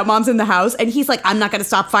fucking stepmom's in the house and he's like, I'm not gonna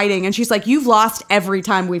stop fighting. And she's like, you've lost every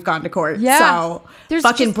time we've gone to court. Yeah. So There's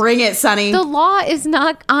fucking just- bring it, Sonny. The law is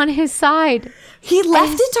not on his side. He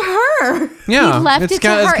left it to her. Yeah, He left it's it to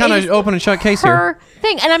kind her. it's kind It of is open and shut case here. Her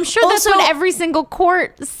thing. And I'm sure that's Also- what every single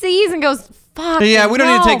court sees and goes, fuck. Yeah, we don't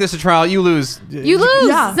need to no. take this to trial. You lose. You lose.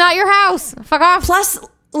 Yeah. It's not your house. Fuck off. Plus,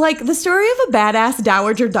 like the story of a badass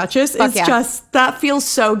dowager duchess Fuck is yeah. just that feels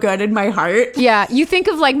so good in my heart. Yeah, you think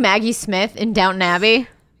of like Maggie Smith in Downton Abbey.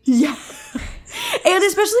 Yeah. And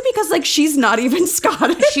especially because like she's not even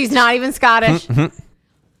Scottish. She's not even Scottish.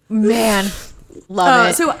 Man,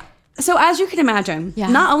 love it. So as you can imagine, Yeah.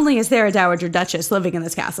 not only is there a dowager duchess living in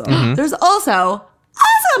this castle, Mm-hmm. there's also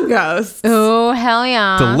awesome ghosts. Oh, hell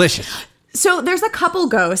yeah. Delicious. So there's a couple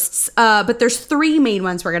ghosts, but there's 3 main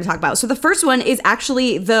ones we're going to talk about. So the first one is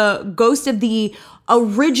actually the ghost of the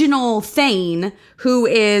original Thane, who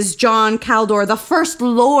is John Caldor, the first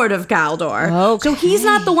Lord of Caldor. Okay. So he's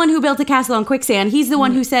not the one who built a castle on quicksand. He's the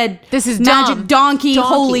one who said, This is magic dumb. donkey, Donkey.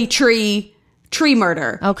 holy tree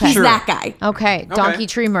murder. Okay. He's Sure. that guy. Okay, donkey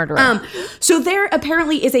tree murderer. So there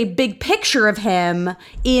apparently is a big picture of him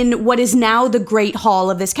in what is now the Great Hall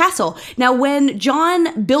of this castle. Now, when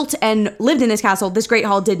John built and lived in this castle, this Great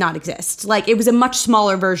Hall did not exist. Like, it was a much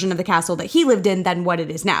smaller version of the castle that he lived in than what it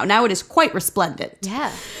is now. Now it is quite resplendent. yeah.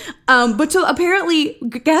 But so apparently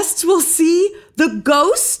guests will see the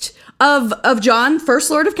ghost of John, First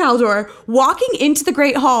Lord of Caldor, walking into the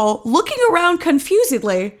Great Hall, looking around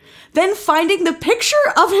confusedly, then finding the picture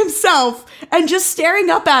of himself and just staring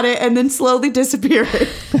up at it and then slowly disappearing.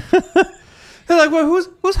 They're like, well,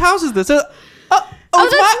 whose house is this? It's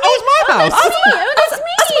my house. That's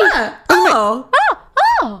me. Oh.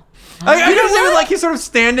 Oh. I can see like he's sort of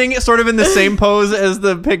standing, sort of in the same pose as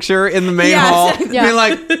the picture in the main Yes. hall, Yeah. being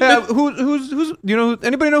like, "Who's? Do you know?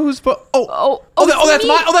 Anybody know who's? Oh, That's me.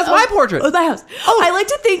 my portrait. Oh, that house. Oh, I like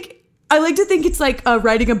to think it's like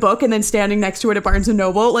writing a book and then standing next to it at Barnes and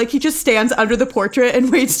Noble. Like he just stands under the portrait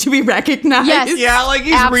and waits to be recognized. Yes. Yeah, like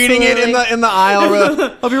he's reading it in the aisle.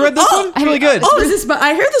 Have you read this one? It's really good. Oh, is this? But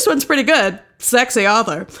I hear this one's pretty good. Sexy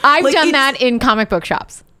author. I've Like, done it's- that in comic book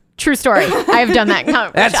shops. True story. I've done that in comic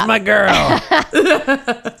book That's shops. my girl.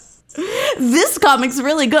 This comic's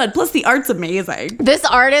really good. Plus, the art's amazing. This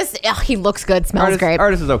artist, he looks good, smells great.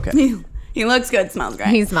 Artist is okay. He looks good, smells great.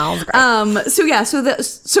 He smells great.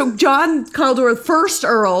 So John Caldor, first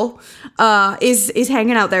Earl, is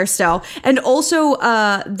hanging out there still, and also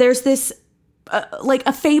there's this like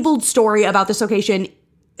a fabled story about this location.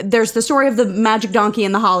 There's the story of the magic donkey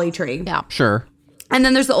and the holly tree. Yeah. Sure. And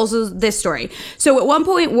then there's also this story. So at one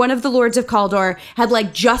point, one of the lords of Caldor had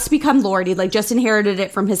like just become lord. He'd like just inherited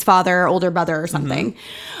it from his father or older brother or something.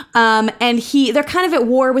 And they're kind of at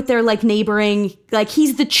war with their like neighboring, like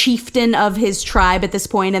he's the chieftain of his tribe at this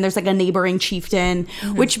point, and there's like a neighboring chieftain,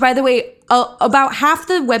 which by the way, about half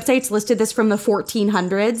the websites listed this from the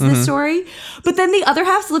 1400s, this story. But then the other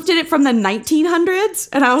half's lifted it from the 1900s.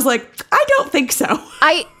 And I was like, I don't think so.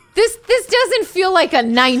 This doesn't feel like a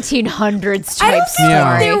 1900s I type don't think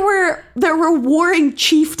Yeah. there were warring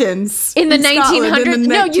chieftains in the Scotland 1900s. in the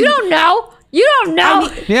No, you don't know. You don't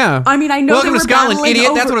know. Yeah. I mean, I know Welcome they to were Scotland, battling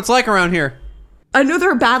idiot. That's over- what it's like around here. I know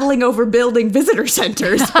they're battling over building visitor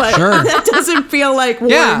centers, but Sure. that doesn't feel like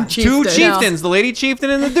warring Yeah, two chieftains. chieftains, the lady chieftain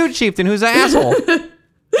and the dude chieftain, who's an asshole.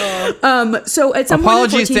 So at some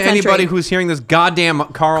Apologies point in the 14th to anybody century, who's hearing this goddamn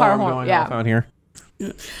car alarm horn, going yeah. off out here.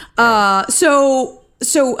 So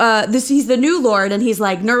he's the new lord, and he's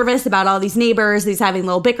like nervous about all these neighbors that he's having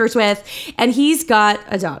little bickers with, and he's got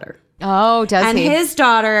a daughter. Oh, does And he? his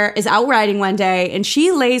daughter is out riding one day, and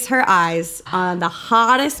she lays her eyes on the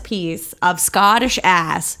hottest piece of Scottish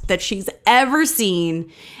ass that she's ever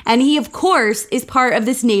seen. And he, of course, is part of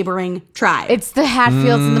this neighboring tribe. It's the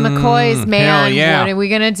Hatfields and the McCoys, man. hell yeah. What are we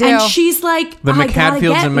gonna do? and she's like, The I gotta McHatfields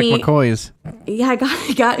get and me. McMcCoys. Yeah, I got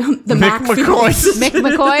the Mick McFields. Mick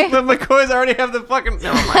McCoy? The McCoys already have the fucking.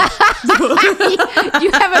 Never mind. You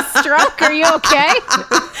have a stroke? Are you okay?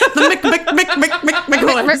 The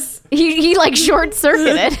McCoys. He like short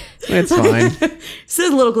circuited. It's fine. This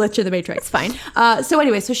is a little glitch in the Matrix. It's fine. So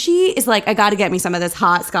anyway, so she is like, I gotta get me some of this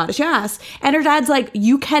hot Scottish ass. And her dad's like,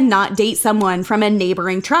 you cannot date someone from a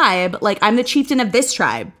neighboring tribe. Like, I'm the chieftain of this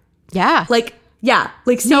tribe. Yeah. Like, yeah.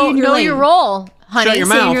 Like, stay know in your lane. your role, honey. Shut your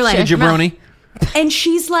Stay in mouth, your lane. said jabroni. And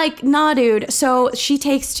she's like, nah, dude. So she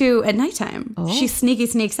takes to at nighttime. Oh. She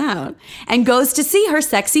sneaks out and goes to see her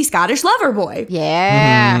sexy Scottish lover boy.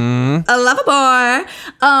 Yeah. A lover boy.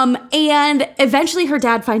 And eventually her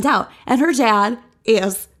dad finds out. And her dad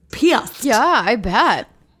is pissed. Yeah, I bet.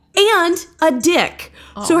 And a dick.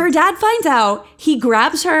 So her dad finds out, he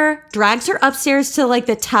grabs her, drags her upstairs to like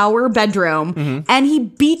the tower bedroom, and he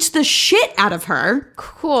beats the shit out of her.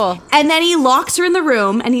 Cool. And then he locks her in the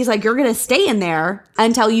room and he's like, you're gonna stay in there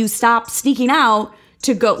until you stop sneaking out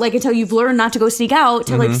to go, like until you've learned not to go sneak out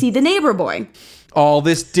to like see the neighbor boy. All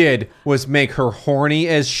this did was make her horny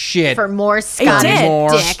as shit. For more Scottish did.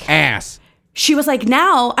 more dick. ass. She was like,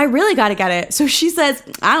 now I really gotta get it. So she says,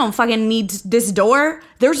 I don't fucking need this door.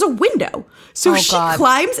 There's a window. So Oh, she God.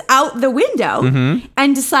 climbs out the window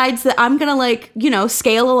and decides that I'm gonna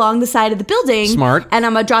scale along the side of the building. Smart. And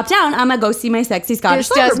I'm gonna drop down. I'm gonna go see my sexy Scottish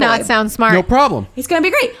This does lover not boy. sound smart. No problem. It's gonna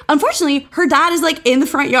be great. Unfortunately, her dad is like in the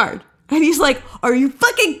front yard. And he's like, are you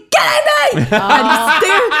fucking kidding me?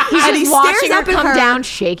 And He's just watching her come down,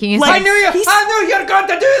 shaking his Like- head. He's- you were going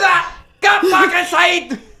to do that. Get back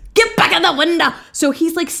inside. Get back in the window. So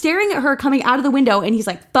he's like staring at her coming out of the window and he's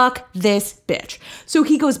like, fuck this bitch. So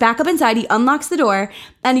he goes back up inside, he unlocks the door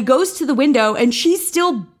and he goes to the window and she's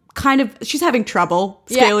still she's having trouble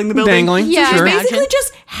scaling the building. Dangling. So Yeah, she's Sure. basically imagine.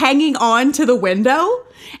 just hanging on to the window.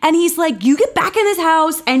 And he's like, you get back in this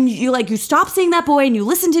house and you stop seeing that boy and you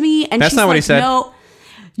listen to me. And That's she's not what like, he said. No,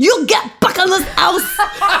 you get back in this house.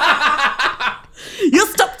 You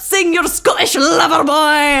stop seeing your Scottish lover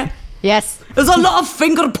boy. Yes. There's a lot of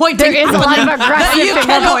finger pointing. There is a lot of happening aggressive that you finger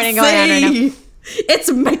cannot pointing going on right now. see.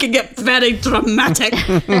 It's making it very dramatic.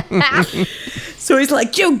 So he's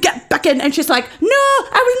like, you get back in. And she's like, no,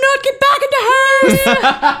 I will not get back in the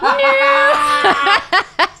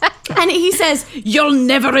house. And he says, you'll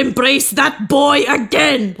never embrace that boy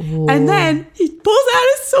again. And then he pulls out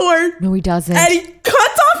his sword. No, he doesn't. And he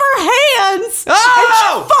cuts off her hands. Oh! And she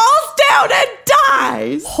falls down and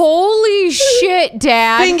dies. Holy shit,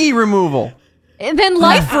 Dad. Fingy removal. And then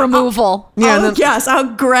life removal. Yeah, and Oh, then- yes,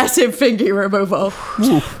 aggressive finger removal.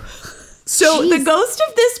 So the ghost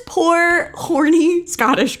of this poor, horny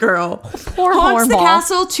Scottish girl Poor haunts the hornball.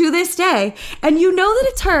 castle to this day. And you know that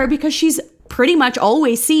it's her because she's pretty much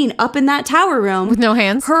always seen up in that tower room. With no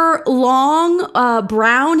hands? Her long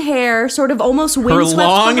brown hair sort of almost Her windswept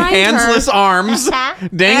long, behind handless her. arms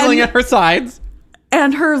dangling And- at her sides.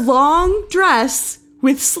 And her long dress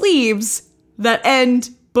with sleeves that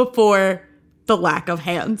end before the lack of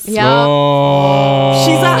hands. Yeah. Oh.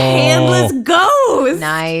 She's a handless ghost.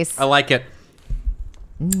 Nice. I like it.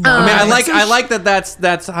 I mean, I like that.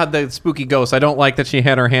 That's how the spooky ghost. I don't like that she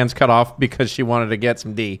had her hands cut off because she wanted to get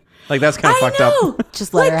some D. Like that's kind of I fucked know. up.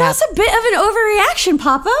 Just let like her that's a bit of an overreaction,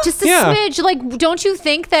 Papa. Just a Yeah. smidge. Like, don't you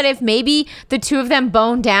think that if maybe the two of them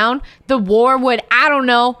boned down, the war would, I don't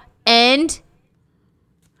know, end?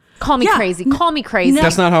 Call me Yeah. crazy. Call me crazy. No.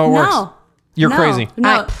 That's not how it works. No. You're No. crazy.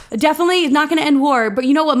 No, definitely not going to end war. But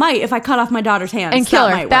you know what might? If I cut off my daughter's hands And kill that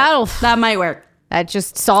her. might work. That'll- That might work. That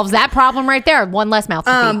just solves that problem right there. One less mouth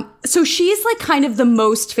to feed. So she's like kind of the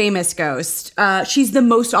most famous ghost. She's the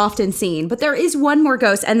most often seen. But there is one more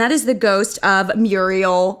ghost, and that is the ghost of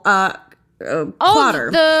Muriel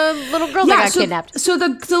Plotter. The little girl that got kidnapped. So the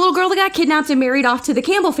little girl that got kidnapped and married off to the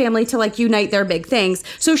Campbell family to like unite their big things.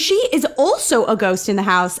 So she is also a ghost in the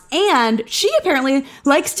house, and she apparently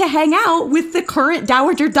likes to hang out with the current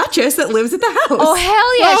Dowager Duchess that lives at the house. Oh,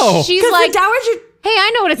 hell yeah. Oh. She's 'Cause like, the Dowager. hey,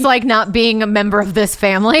 I know what it's like not being a member of this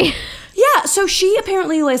family. Yeah, Yeah, so she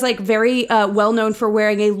apparently was like very well known for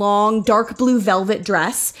wearing a long dark blue velvet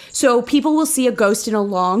dress. So people will see a ghost in a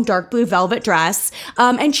long dark blue velvet dress.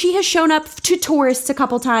 And she has shown up to tourists a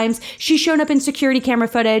couple times. She's shown up in security camera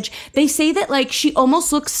footage. They say that like she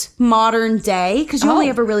almost looks modern day because you only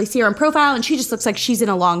ever really see her in profile, and she just looks like she's in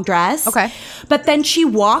a long dress. Okay. But then she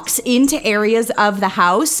walks into areas of the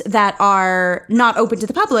house that are not open to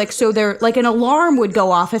the public. So they're like an alarm would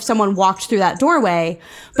go off if someone walked through that doorway,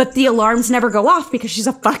 but the alarms never go off because she's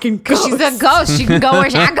a fucking ghost. She's a ghost. She can go where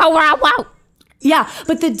I go where I want. Yeah,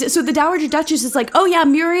 but so the Dowager Duchess is like, oh yeah,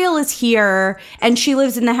 Muriel is here and she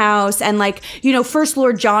lives in the house, and like, you know, First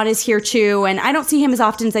Lord John is here too, and I don't see him as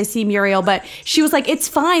often as I see Muriel, but she was like, it's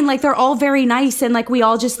fine, like they're all very nice and like we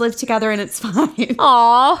all just live together and it's fine.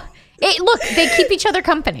 Aw. Look, they keep each other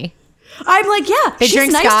company. I'm like, yeah, They she's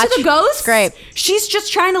drink nice scotch. to the ghosts. It's great. She's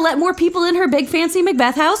just trying to let more people in her big fancy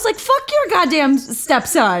Macbeth house. Like, fuck your goddamn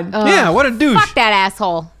stepson. Yeah, what a douche. Fuck that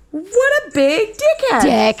asshole. What a big dickhead.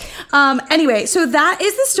 Dick. Anyway, so that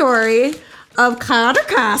is the story of Connor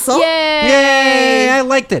Castle Yay. Yay, I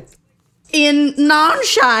liked it. in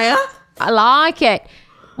Nonshire. I like it.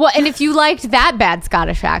 Well, and if you liked that bad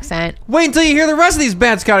Scottish accent, Wait until you hear the rest of these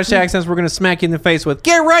bad Scottish accents we're going to smack you in the face with.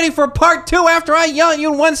 Get ready for part 2 after I yell at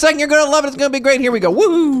you in 1 second. You're going to love it. It's going to be great. Here we go.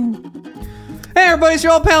 Woo! Hey everybody, it's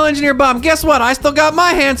your old pal Engineer Bob. Guess what? I still got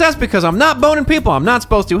my hands. That's because I'm not boning people. I'm not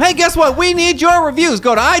supposed to. Hey, guess what? We need your reviews.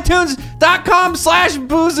 Go to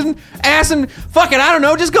iTunes.com/booze-and-ass and fuck it, I don't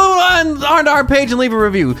know. Just go on our page and leave a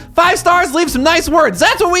review. 5 stars, leave some nice words.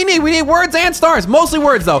 That's what we need. We need words and stars. Mostly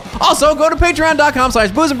words though. Also, go to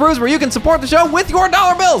patreon.com/booze-and-brews where you can support the show with your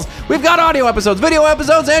dollar bills. We've got audio episodes, video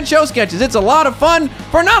episodes, and show sketches. It's a lot of fun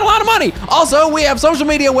for not a lot of money. Also, we have social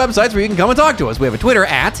media websites where you can come and talk to us. We have a Twitter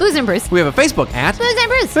at Booze and Bruce. we have a Facebook at. Booze and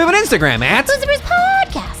Bruce. We have an Instagram at. Booze and Bruce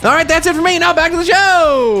podcast. All right, that's it for me. Now back to the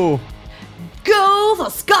show. Go for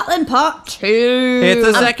Scotland Part 2. It's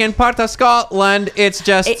the second part of Scotland. It's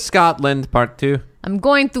just Scotland Part 2. I'm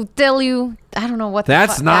going to tell you, I don't know what the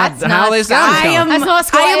That's fuck. not how they sound. I am, That's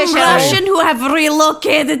not I am Scottish. Russian who have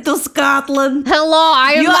relocated to Scotland. Hello,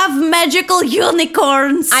 I am. You have magical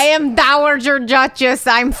unicorns. I am Dowager Duchess.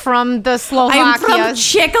 I'm from the I am Slovakia. from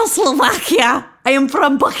Czechoslovakia. I am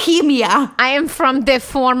from Bohemia. I am from the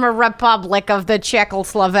former Republic of the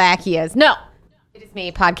Czechoslovakias. No. It is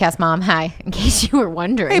me, Podcast Mom. Hi. In case you were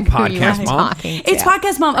wondering Hey, who you Podcast were Mom. talking to. It's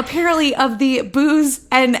Podcast Mom, apparently of the Booze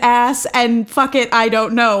and Ass and Fuck It, I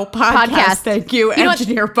Don't Know podcast. Thank you, You know what?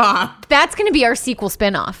 Engineer Bob. That's going to be our sequel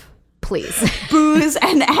spinoff. Please. Booze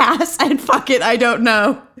and Ass and Fuck It, I Don't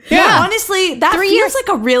Know. Yeah. Honestly, that 3 feels years- like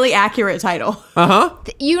a really accurate title. Uh-huh.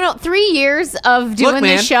 3 years of doing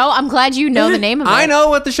man. this show. I'm glad you know the name of it. I know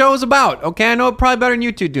what the show is about. Okay, I know it probably better than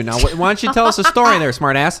you two do. Now, why don't you tell us a story there,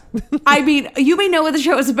 smartass? I mean, you may know what the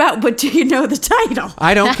show is about, but do you know the title?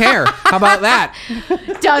 I don't care. How about that?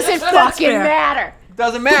 Doesn't fucking fair. matter.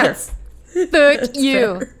 Doesn't matter. Fuck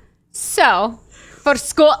you. So, for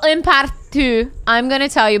Scotland Part 2, I'm going to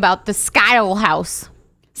tell you about the Skyle House.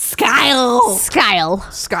 Skyle. Skyle.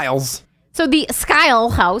 Skiles. So the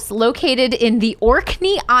Skyle House, located in the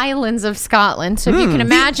Orkney Islands of Scotland. So if you can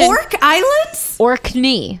imagine, Orc Islands?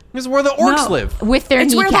 Orkney This is where the orcs No. live. with their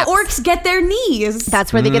It's kneecaps. where the orcs get their knees.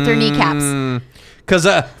 That's where they get their kneecaps. Because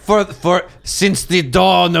for since the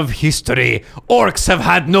dawn of history, orcs have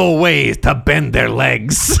had no way to bend their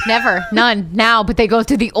legs. Never, none now, but they go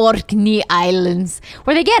to the Orkney Islands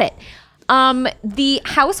where they get it. The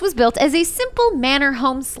house was built as a simple manor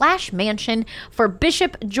home / mansion for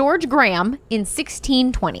Bishop George Graham in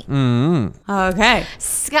 1620. Okay.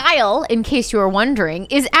 Skyle, in case you were wondering,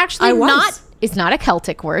 is actually I was. not. It's not a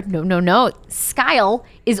Celtic word. No. Skyle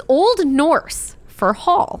is Old Norse for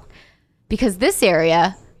hall, because this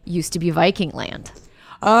area used to be Viking land.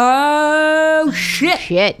 Oh, shit.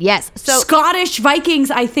 Shit, yes. So Scottish Vikings,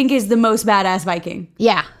 I think, is the most badass Viking.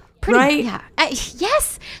 yeah, pretty. Right? Yeah.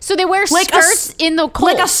 Yes. So they wear Like skirts in the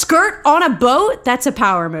cold. Like a skirt on a boat, that's a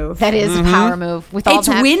power move. That is a power move with all It's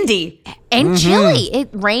that. windy. And chilly. It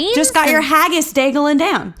rains. Just got and your haggis dangling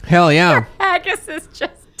down. Hell yeah. haggis is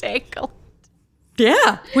just tangled.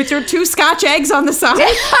 Yeah. With your 2 Scotch eggs on the side.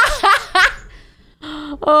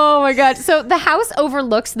 Oh my god. So the house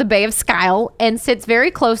overlooks the Bay of Skyle and sits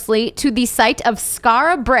very closely to the site of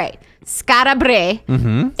Skara Brae. Skara Brae,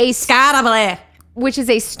 Scarabale. which is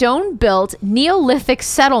a stone-built Neolithic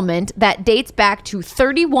settlement that dates back to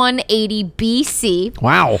 3180 BC.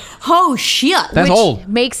 Wow. Oh, shit. That's which old.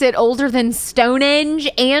 makes it older than Stonehenge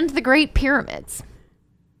and the Great Pyramids.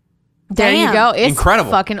 There you Damn. go. It's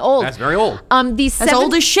Incredible. fucking old. That's very old. That's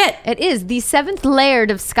old as shit. It is. The 7th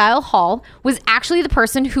laird of Skyle Hall was actually the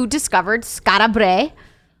person who discovered Skara Brae,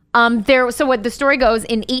 So what the story goes,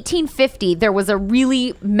 in 1850, there was a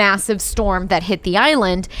really massive storm that hit the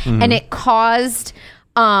island, and it caused,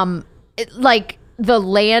 the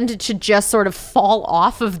land to just sort of fall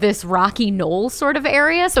off of this rocky knoll sort of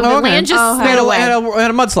area. So the land just slid away. Had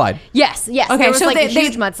a mudslide. Yes. Okay, There was so like a they-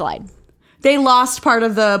 huge mudslide. They lost part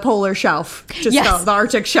of the polar shelf. Just Yes. fell, the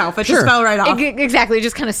Arctic shelf. It just fell right off. Exactly. It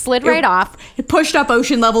just kind of slid right off. It pushed up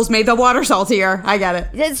ocean levels, made the water saltier. I get it.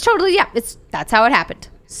 It's totally, that's how it happened.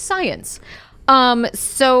 Science.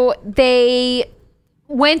 So they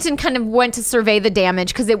went to survey the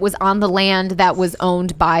damage because it was on the land that was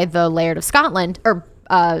owned by the Laird of Scotland, or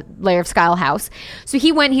Laird of Skyle House. So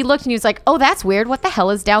he went, he looked, and he was like, oh, that's weird. What the hell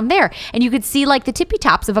is down there? And you could see like the tippy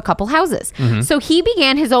tops of a couple houses. So he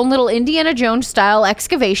began his own little Indiana Jones style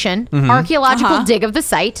excavation, archaeological dig of the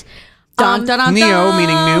site. Dun, dun, dun, Neo dun.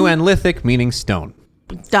 meaning new and lithic meaning stone.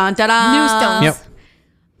 Dun, dun, dun. New stones. Yep.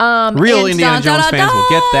 Real and Indiana dun, dun, Jones dun, fans will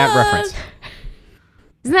get that dun. reference.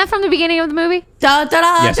 Isn't that from the beginning of the movie? Da, da,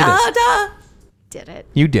 da, Yes, it da, is. da. Did it.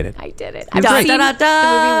 You did it. I did it. I've Da, seen da, da, the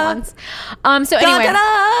da. movie once. So Da, anyway. da,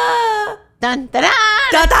 da. Dun, da, da.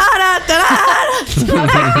 Da, da, da, da,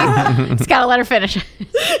 da. Just gotta let her finish.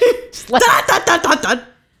 Just let her. Da, da, da, da, da.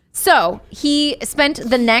 So he spent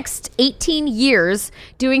the next 18 years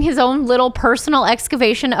doing his own little personal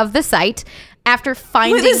excavation of the site after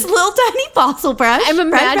finding. With his little tiny fossil brush. I'm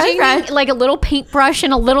imagining like a little paintbrush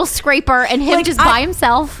and a little scraper and him Like, just by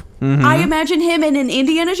himself. I imagine him in an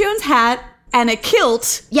Indiana Jones hat and a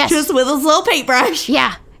kilt. Yes. Just with his little paintbrush.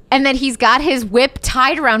 Yeah. And then he's got his whip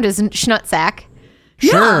tied around his schnutsack.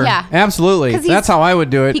 Sure. Yeah. Absolutely. 'Cause That's how I would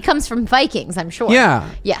do it. He comes from Vikings, I'm sure. Yeah.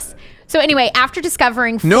 Yes. So anyway, after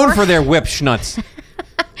discovering Known for their whip schnutz.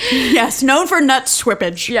 Yes, known for nut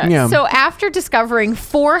swippage. Yeah. So after discovering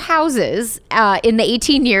 4 houses in the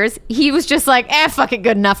 18 years, he was just like, fuck it,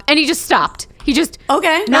 good enough. And he just stopped. He just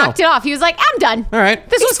Okay. knocked it off. He was like, I'm done. All right.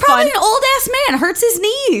 This He's was probably fun. an old ass man. Hurts his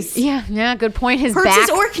knees. Yeah, good point. His Hurts back, his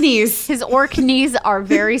orc knees. his orc knees are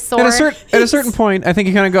very sore. At a certain point, I think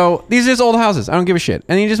you kind of go, these are just old houses. I don't give a shit.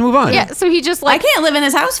 And you just move on. Yeah, so he just I like, can't live in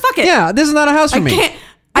this house. Fuck it. Yeah, this is not a house for me.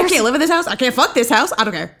 I can't live in this house. I can't fuck this house. I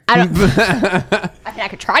don't care. I don't. I mean, I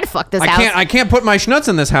could try to fuck this house, I can't put my schnutz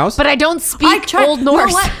in this house. but I don't speak Old You know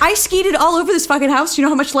Norse. what? I skeeted all over this fucking house. You know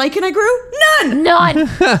how much lichen I grew? None. None.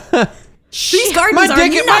 These gardens my are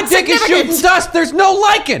dick is not shooting significant. dust. There's no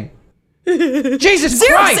lichen. Jesus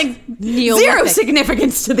Zero, Christ. Neolithic. zero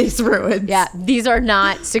significance to these ruins. Yeah, these are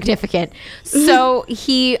not significant. So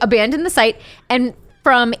he abandoned the site, and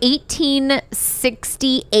from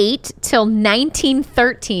 1868 till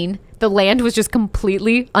 1913, the land was just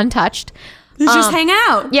completely untouched. Just hang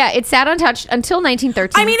out. Yeah, it sat untouched until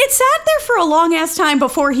 1913. I mean, it sat there for a long ass time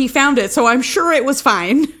before he found it, so I'm sure it was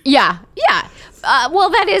fine. yeah.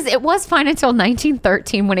 Well, it was fine until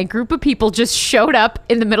 1913 when a group of people just showed up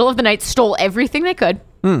in the middle of the night, stole everything they could.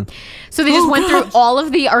 So they just went through all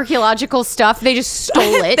of the archaeological stuff. They just stole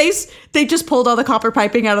it. They just pulled all the copper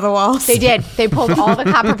piping out of the walls. They did. They pulled all the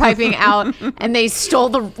copper piping out, and they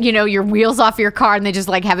stole your wheels off your car, and they just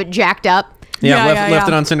like have it jacked up. Yeah, Yeah, left yeah.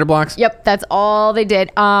 it on cinder blocks. Yep, that's all they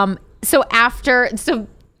did. So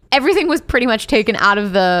everything was pretty much taken out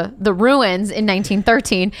of the ruins in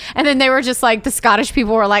 1913, and then they were just like, the Scottish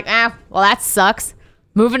people were like, well, that sucks.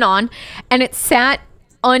 Moving on, and it sat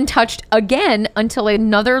untouched again until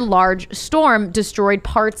another large storm destroyed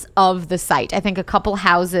parts of the site. I think a couple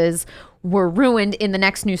houses were ruined in the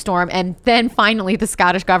next new storm, and then finally the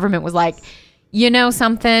Scottish government was like, you know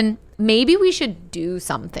something, maybe we should do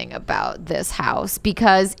something about this house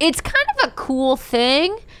because it's kind of a cool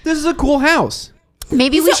thing. This is a cool house.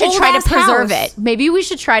 Maybe It's we an should try to old-ass preserve house. it. Maybe we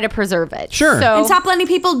should try to preserve it. Sure. So, And stop letting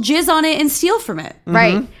people jizz on it and steal from it.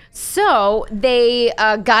 right. So they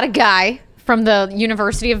got a guy from the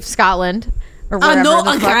University of Scotland or whatever. No,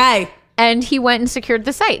 the fuck, okay. and he went and secured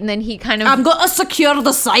the site. And then he kind of I'm going to secure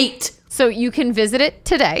the site. so you can visit it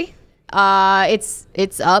today.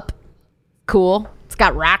 It's up. Cool. It's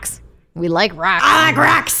got rocks. We like rocks. I like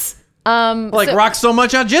rocks. Rocks so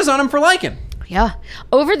much, I'll jizz on him for liking. Yeah.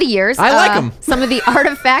 Over the years, I like 'em. Some of the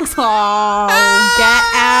artifacts. Oh, get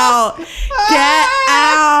out. Get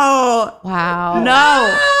out. Wow.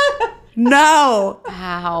 No. No.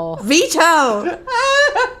 Wow. Veto.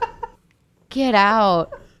 Get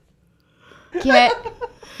out.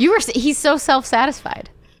 He's so self-satisfied.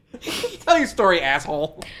 Tell your story,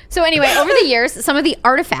 asshole. So anyway, over the years, some of the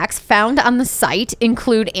artifacts found on the site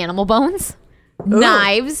include animal bones,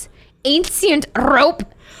 knives, ancient rope.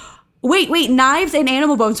 Wait, knives and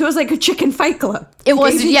animal bones. So it was like a chicken fight club. It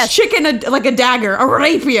was, They yes. Chicken, like a dagger, a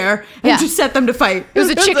rapier, and Yeah. just set them to fight. It was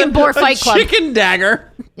a chicken boar fight club. Chicken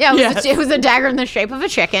dagger. Yeah, Yes. it was a dagger in the shape of a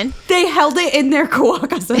chicken. They held it in their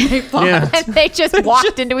kawakas and they fought. Yeah. And they just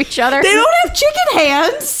walked into each other. They don't have chicken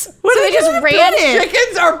hands. What So are they just gonna ran do it?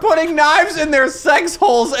 Chickens are putting knives in their sex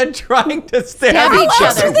holes and trying to stab Stab each each How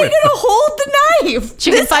else other. are they gonna hold the knife?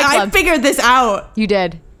 Chicken Fight I Club. figured this out. You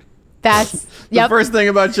did. That's The yep. first thing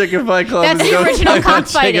about Chicken Fight Club That's is the go original check out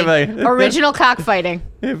cockfighting. Chicken Fight. Original cockfighting.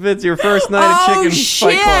 If it's your first night at Oh Chicken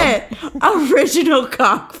Fight Club. shit! Original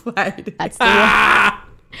cockfight. That's the one.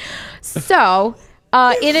 So,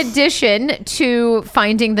 in addition to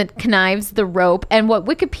finding the knives, the rope, and what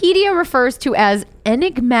Wikipedia refers to as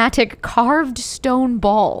enigmatic carved stone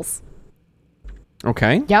balls.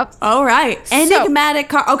 Okay. Yep. All right, enigmatic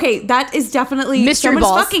car. Okay, that is definitely Mystery someone's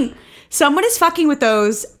balls. fucking. Someone is fucking with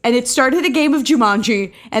those, and it started a game of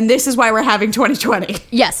Jumanji, and this is why we're having 2020.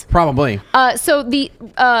 Yes. Probably. So the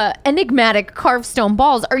enigmatic carved stone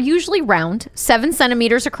balls are usually round, 7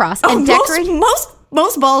 centimeters across, Oh, and decorated.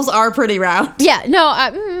 most balls are pretty round. Yeah,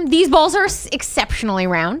 no, these balls are exceptionally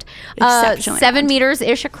round. Exceptionally 7 round. meters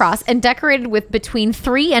ish across and decorated with between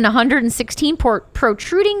 3 and 116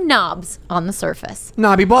 protruding knobs on the surface.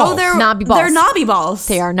 Knobby balls. Oh, they're Knobby balls. They're knobby balls.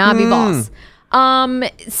 They are knobby balls.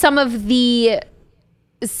 Some of the,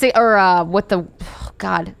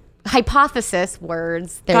 hypothesis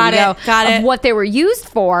words, there Got you go, it, got of it. what they were used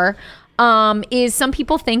for is some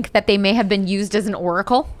people think that they may have been used as an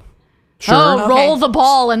oracle. Sure. Oh, roll Okay. the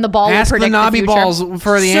ball and the ball will Ask the predict knobby future. balls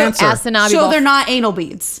for the So answer. Ask the knobby So balls. they're not anal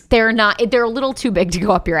beads. They're not. They're a little too big to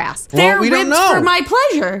go up your ass. They're we don't ribbed know. for my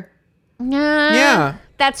pleasure. Yeah.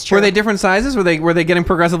 That's true. Were they different sizes? Were they getting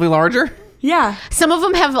progressively larger? Yeah, Some of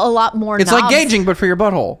them have a lot more. It's knobs. like gauging, but for your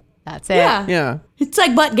butthole. That's it. yeah, Yeah. It's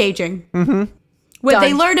like butt gauging. Mm-hmm. They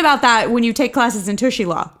Done. learned about that when you take classes in Tushy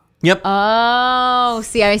Law. Yep. Oh,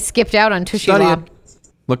 see, I skipped out on Tushy Study Law. it.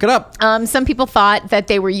 Look it up. Some people thought that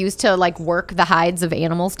they were used to like work the hides of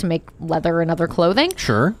animals to make leather and other clothing.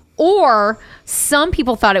 Sure. Or some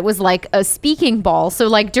people thought it was like a speaking ball. So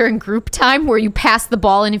like during group time where you pass the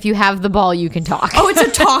ball and if you have the ball, you can talk. Oh, it's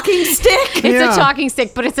a talking stick. It's Yeah. a talking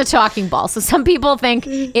stick, but it's a talking ball. So some people think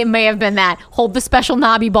it may have been that. Hold the special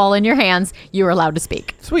knobby ball in your hands. You're allowed to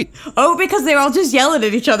speak. Sweet. Oh, because they're all just yelling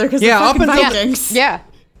at each other because Yeah, they're up fucking until- Vikings. Yeah.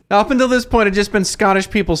 Up until this point, it's just been Scottish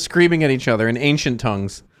people screaming at each other in ancient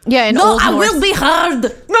tongues. Yeah. In No, Old I Norse. will be heard.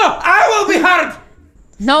 No, I will be heard.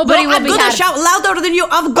 Nobody No, will I'm be gonna had. shout louder than you.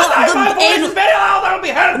 I've got the anal, very loud. That'll be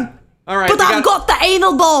heard. All right. but we I've got the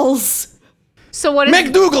anal balls. So what is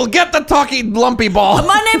McDougal, get the talking lumpy ball.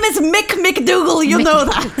 My name is Mick McDougal. You know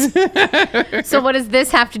that. so what does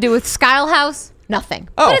this have to do with Skyle House? Nothing.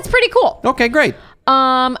 Oh. But it's pretty cool. Okay, great.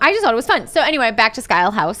 I just thought it was fun. So anyway, back to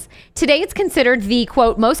Skyle House. Today it's considered the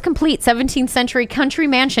quote most complete 17th century country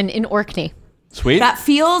mansion in Orkney. Sweet. That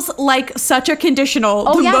feels like such a conditional.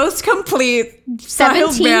 Oh, the yeah. most complete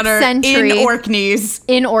styled 17th manor century. in Orkneys.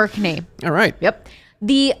 In Orkney. All right. Yep.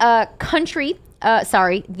 The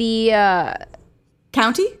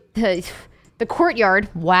County? the courtyard.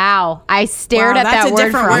 Wow. I stared Wow, at that's that a word for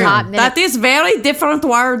different a word. hot minute. That is very different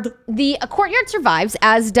word. The courtyard survives,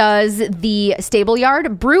 as does the stable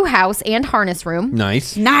yard, brew house, and harness room.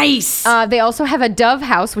 Nice. Nice. They also have a dove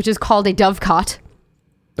house, which is called a dovecot.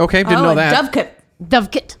 Okay, didn't know that. Dovecote.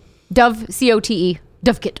 Dovecot. Dove, C-O-T-E.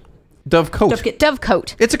 Dovecot. Dove coat. Dovecote.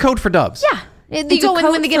 Dovecoat. It's a coat for doves. Yeah. You It's a go in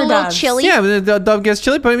coat when they get a for little doves. chilly. Yeah, the dove gets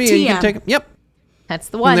chilly, but I mean, you can TM. take. Yep. That's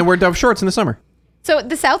the And one. they wear dove shorts in the summer. So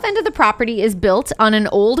the south end of the property is built on an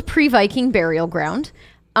old pre-Viking burial ground.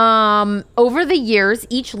 Over the years,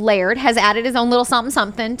 each laird has added his own little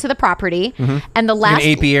something to the property. And the An last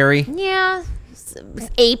apiary. Yeah.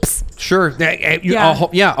 Apes. Sure.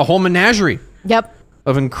 Yeah. A whole menagerie Yep.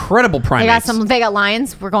 of incredible primates. They got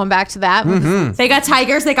lions. We're going back to that. They got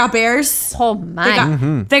tigers. They got bears. Oh They my.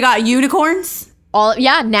 got, they got unicorns. All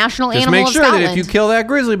national Just animal make of sure Scotland. that if you kill that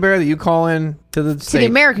grizzly bear, that you call in to the to state. the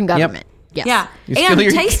American Yep. government. Yes. Yeah. You And steal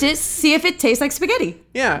your- taste it. See if it tastes like spaghetti.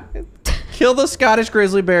 Yeah. Kill the Scottish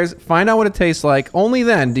grizzly bears. Find out what it tastes like. Only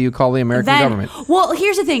then do you call the American government. Well,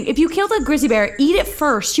 here's the thing. If you kill the grizzly bear, eat it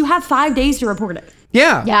first. You have 5 days to report it.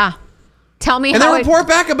 Yeah. Yeah. Tell me And how then report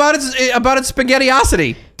back about its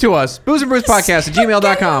spaghettiosity to us.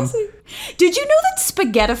 boozeandbrewspodcast@gmail.com. Did you know that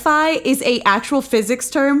spaghettify is a actual physics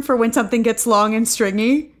term for when something gets long and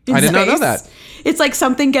stringy in I did not know space? that. It's like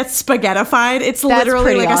something gets spaghettified. It's literally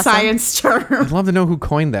pretty like awesome. a science term. I'd love to know who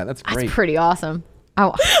coined that. That's great. That's pretty awesome.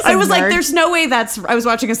 Oh, I was like, nerd. there's no way that's. I was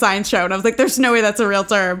watching a science show and I was like, there's no way that's a real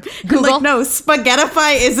term. And Google? like, no,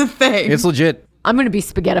 spaghettify is a thing. It's legit. I'm going to be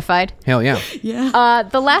spaghettified. Hell yeah. yeah.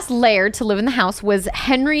 The last laird to live in the house was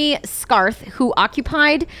Henry Scarth, who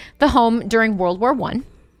occupied the home during World War I.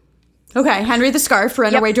 Okay, Henry the Scarf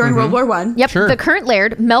ran away during World War One. Yep. Sure. The current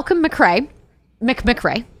laird, Malcolm McRae,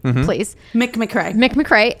 please. Mick McRae. Mick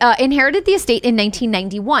McRae inherited the estate in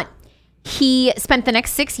 1991. He spent the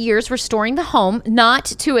next 6 years restoring the home, not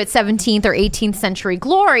to its 17th or 18th century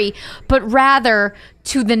glory, but rather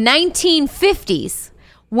to the 1950s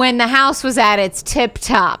when the house was at its tip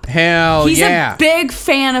top. Hell He's yeah. a big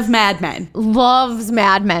fan of Mad Men. Loves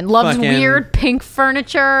Mad Men. Loves Fucking weird pink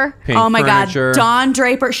furniture. Pink Oh my furniture. God, Don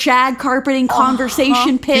Draper, shag carpeting,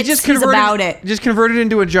 conversation pits. He's about it. Just converted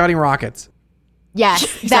into a Johnny Rockets. Yes.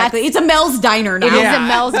 Exactly. It's a Mel's Diner now. It is a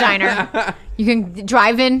Mel's Diner. You can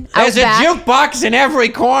drive in out There's a back. jukebox in every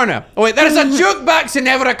corner. Oh, wait, there's a jukebox in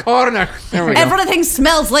every corner. There we go. Everything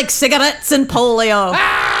smells like cigarettes and polio.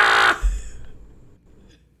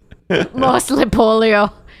 Mostly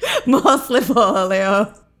polio. Mostly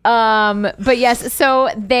polio. But yes, so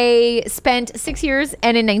they spent 6 years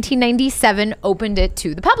and in 1997 opened it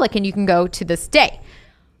to the public, and you can go to this day.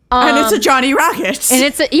 And it's a Johnny Rockets. And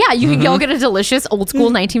it's you can go get a delicious old school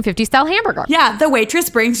 1950s style hamburger. Yeah, the waitress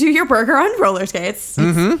brings you your burger on roller skates.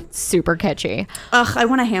 Super catchy. Ugh, I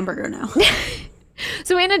want a hamburger now.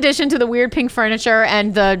 So in addition to the weird pink furniture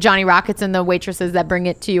and the Johnny Rockets and the waitresses that bring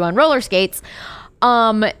it to you on roller skates,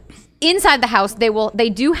 inside the house they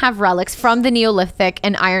do have relics from the Neolithic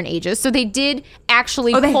and Iron Ages. So they did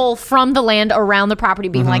actually pull from the land around the property,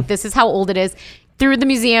 being like, this is how old it is. Through the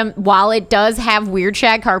museum, while it does have weird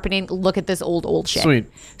shag carpeting, look at this old shit. Sweet.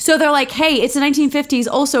 So they're like, hey, it's the 1950s,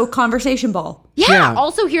 also conversation ball. Yeah. Yeah.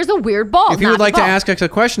 Also, here's a weird ball. If you not would the like to ball. ask us a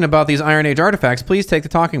question about these Iron Age artifacts, please take the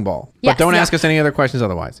talking ball. Yes. But don't Yeah. ask us any other questions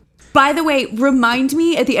otherwise. By the way, remind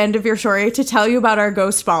me at the end of your story to tell you about our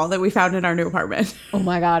ghost ball that we found in our new apartment. Oh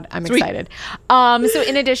my God, I'm excited. So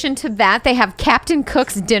in addition to that, they have Captain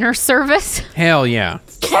Cook's dinner service. Hell yeah.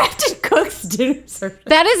 Captain Cook's dinner service.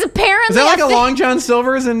 That is apparently Is that like a thing. Long John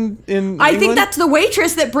Silver's in I think England? that's the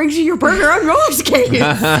waitress that brings you your burger on roller skates.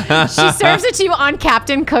 She serves it to you on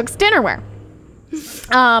Captain Cook's dinnerware.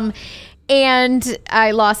 And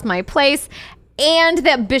I lost my place. And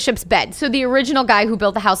that bishop's bed. So the original guy who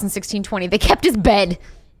built the house in 1620, they kept his bed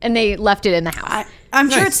and they left it in the house. I'm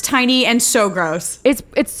sure Nice. it's tiny and so gross. It's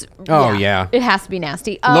Oh, yeah. It has to be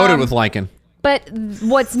nasty. Loaded with lichen. But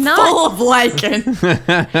what's not Full of lichen.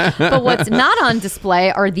 but what's not on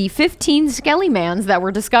display are the 15 skelly-mans that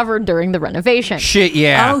were discovered during the renovation. Shit,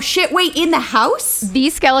 yeah. Oh shit, wait, in the house?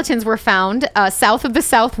 These skeletons were found south of the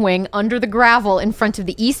south wing, under the gravel in front of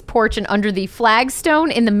the east porch, and under the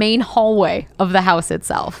flagstone in the main hallway of the house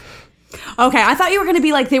itself. Okay, I thought you were going to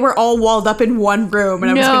be like, they were all walled up in one room,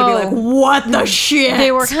 and I was going to be like, what the shit?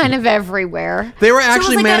 They were kind of everywhere. They were it was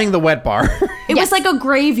actually like manning the wet bar. It was like a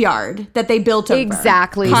graveyard that they built over.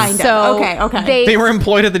 Exactly. Kind So of. Okay. They were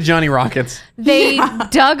employed at the Johnny Rockets. They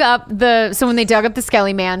dug up when they dug up the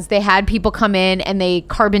Skelly-mans, they had people come in and they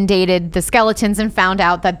carbon dated the skeletons and found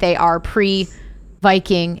out that they are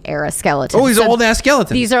pre-Viking era skeletons. Oh, these So old ass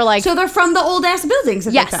skeletons. These are like So they're from the old ass buildings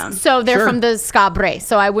that they found. yes. So they're Sure. from the Skabre.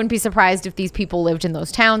 So I wouldn't be surprised if these people lived in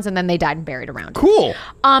those towns and then they died and buried around it. cool.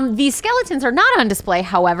 These skeletons are not on display,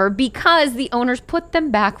 however, because the owners put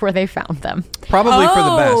them back where they found them. Probably for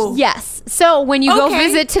the Oh. best. Yes. So when you go Okay.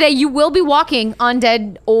 visit today, you will be walking on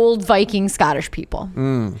dead old Viking Scottish people.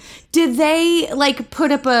 Did they like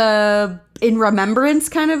put up a in remembrance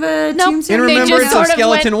kind of a Nope. tombstone? In They just remembrance sort of of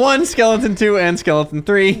Skeleton went- 1, Skeleton 2, and Skeleton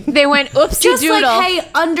 3. They went, oopsie Just doodle. like, hey,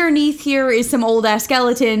 underneath here is some old ass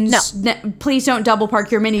skeletons. No. Please don't double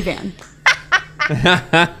park your minivan.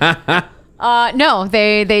 No,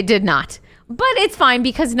 they did not. But it's fine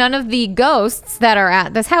because none of the ghosts that are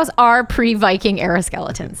at this house are pre-Viking era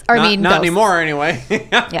skeletons. Or, I mean, Not ghosts. anymore, anyway.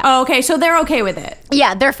 Oh, okay, so they're okay with it.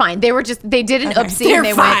 Yeah, they're fine. They did an oopsie They're and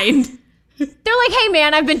they fine. went. They're like, hey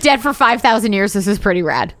man, I've been dead for 5,000 years. This is pretty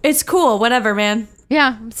rad. It's cool, whatever, man.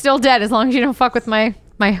 Yeah, I'm still dead as long as you don't fuck with my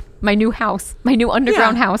new house, my new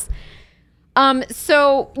underground Yeah. house.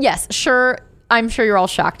 So yes, sure. I'm sure you're all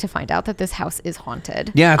shocked to find out that this house is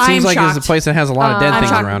haunted. Yeah, it I seems am like it's a shocked. place that has a lot of dead I'm things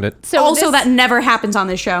shocked. around it. So Also, this- that never happens on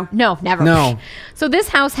this show. No, never. No. So this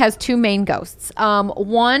house has two main ghosts.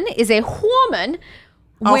 One is a woman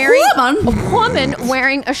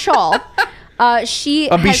wearing a shawl. She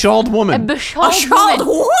A beshawled woman. A A beshawled child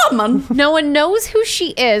woman. woman. No one knows who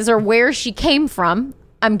she is or where she came from.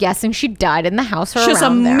 I'm guessing she died in the house or She's a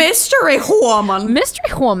around there. mystery woman.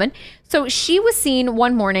 Mystery woman. So she was seen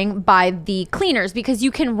one morning by the cleaners because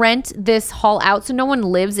you can rent this hall out. So no one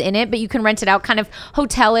lives in it, but you can rent it out kind of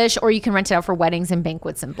hotelish, or you can rent it out for weddings and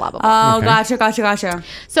banquets and blah, blah, blah. Oh, gotcha.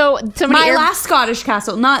 So somebody My last Scottish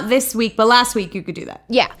castle, not this week, but last week you could do that.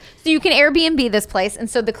 Yeah. So you can Airbnb this place. And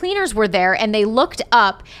so the cleaners were there and they looked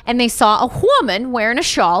up and they saw a woman wearing a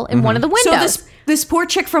shawl in one of the windows. So this poor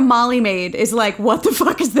chick from Molly Maid is like, what the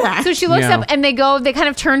fuck is that? So she looks Yeah. up and they kind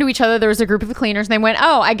of turn to each other. There was a group of the cleaners and they went,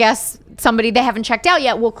 oh, I guess they haven't checked out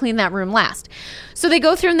yet. We'll clean that room last. So they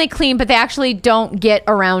go through and they clean, but they actually don't get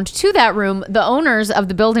around to that room. The owners of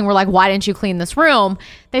the building were like, why didn't you clean this room?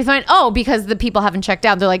 They find, because the people haven't checked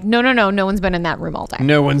out. They're like, no one's been in that room all day.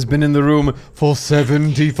 No one's been in the room for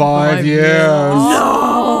 75 years.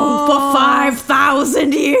 Oh, for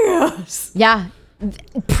 5,000 years. Yeah.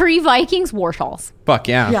 Pre-Vikings war shawls. Fuck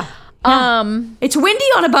yeah. Yeah. It's windy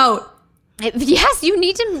on a boat. Yes, you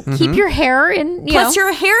need to keep your hair in, Plus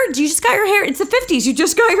your hair, you just got your hair. It's the 50s. You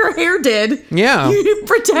just got your hair did. Yeah. You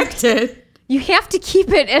protect it. you have to keep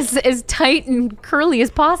it as tight and curly as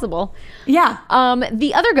possible. Yeah.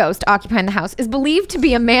 The other ghost occupying the house is believed to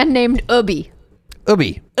be a man named Ubi.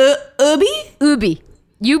 Ubi. Ubi? Ubi.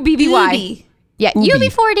 U-B-B-Y. Ubi. Yeah, Ubi.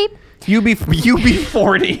 UB40.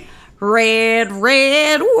 UB40. Red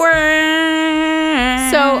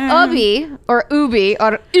wine. So Ubi or Ubi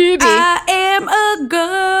I am a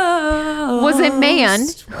ghost. was a man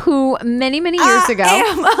who many years ago. I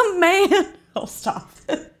am a man. Oh, stop.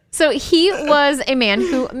 So he was a man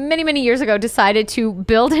who many years ago decided to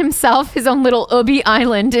build himself his own little Ubi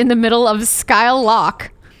island in the middle of Skyle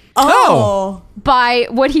Loch. Oh. By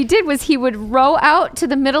what he did was he would row out to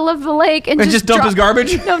the middle of the lake and just dump his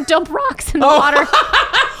garbage? No, dump rocks in the water.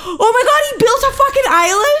 Oh my god, he built a fucking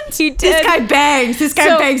island? He This did. guy bangs. This guy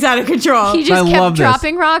So, bangs out of control. He just I kept love this.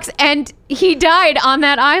 dropping rocks and he died on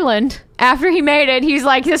that island. After he made it, he's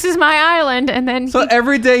like, this is my island. And then So he,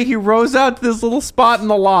 every day he rows out to this little spot in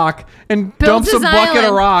the lock and Builds dumps a his bucket of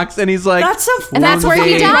island. rocks, and he's like, And that's where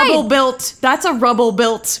he died. Rubble built. That's a rubble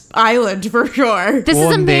built island for sure. this is a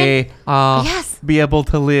One man. day, I'll Yes. be able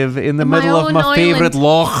to live in the My middle of own my island. favorite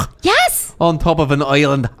loch Yes. on top of an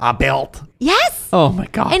island I built. Yes. Oh my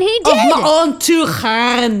god. And he Of did. my own two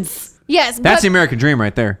hands. Yes. That's but- the American dream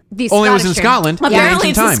right there. The Only it was in Scottish dream. Scotland in Apparently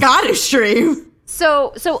ancient it's a times. Scottish dream.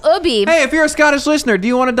 So Ubi, Hey, if you're a Scottish listener, do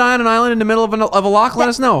you want to die on an island in the middle of a loch? Let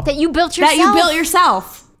us know. that you built yourself. That you built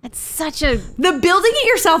yourself. It's such a The building it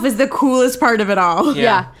yourself is the coolest part of it all.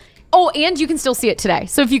 yeah. Oh, and you can still see it today.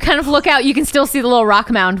 So if you kind of look out, you can still see the little rock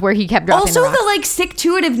mound where he kept dropping Also the rocks. the like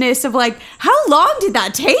stick-to-itiveness of like, how long did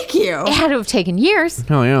that take you? It had to have taken years.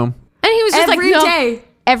 Oh yeah. And he was just Every like, no. day.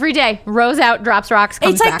 Every day. Rows out, drops rocks,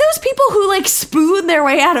 comes It's like back. those people who like spoon their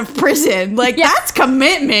way out of prison. Like Yeah. that's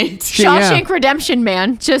commitment. Shawshank Redemption,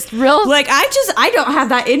 man. Just real. Like I don't have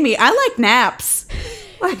that in me. I like naps.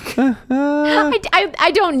 Like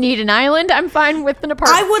I don't need an island. I'm fine with an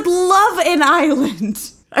apartment. I would love an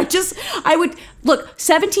island. I would look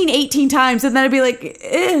 17, 18 times and then I'd be like,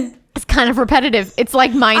 eh. It's kind of repetitive. It's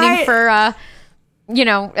like mining for,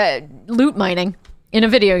 loot mining in a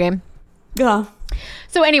video game. Yeah.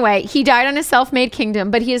 So anyway, he died on his self-made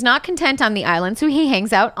kingdom, but he is not content on the island, so he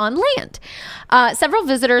hangs out on land. Several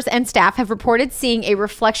visitors and staff have reported seeing a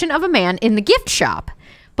reflection of a man in the gift shop,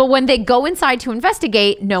 but when they go inside to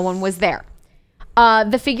investigate, no one was there.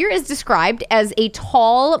 The figure is described as a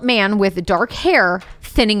tall man with dark hair,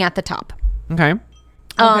 thinning at the top. Okay.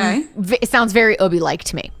 Okay. It sounds very Ubi-like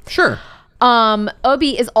to me. Sure.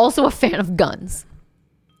 Ubi is also a fan of guns.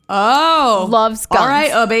 Oh. Loves guns. All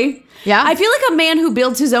right, Ubi. Yeah? I feel like a man who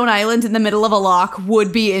builds his own island in the middle of a loch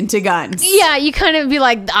would be into guns. Yeah, you kind of be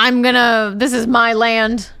like, this is my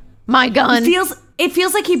land, my gun. It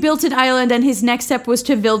feels like he built an island and his next step was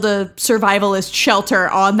to build a survivalist shelter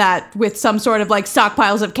on that with some sort of like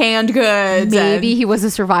stockpiles of canned goods. Maybe he was a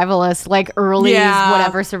survivalist, like early Yeah.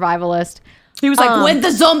 whatever survivalist. He was like, when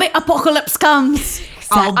the zombie apocalypse comes,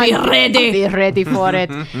 I'll be ready. I'll be ready for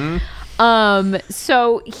it.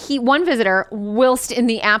 So one visitor, whilst in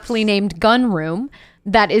the aptly named gun room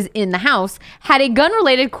that is in the house, had a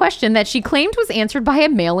gun-related question that she claimed was answered by a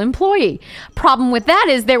male employee. Problem with that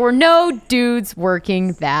is there were no dudes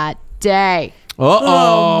working that day.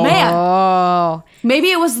 Oh, man. Oh,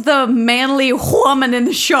 Maybe it was the manly woman in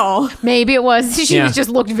the show. maybe it was. She Yeah. was just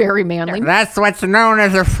looked very manly. That's what's known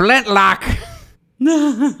as a flintlock.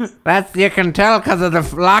 That's you can tell because of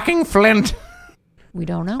the locking flint. We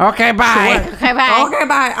don't know. Okay, bye. Okay, bye. Okay,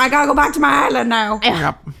 bye. I gotta go back to my island now.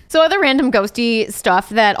 So other random ghosty stuff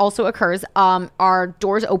that also occurs are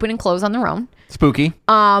doors open and close on their own. Spooky.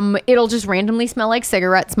 It'll just randomly smell like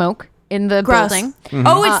cigarette smoke in the Gross. building.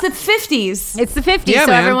 Oh, it's the 50s. It's the 50s, Yeah,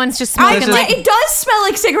 so man. everyone's just smoking like, It does smell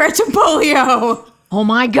like cigarettes and polio. oh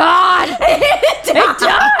my God. It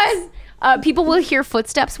does. People will hear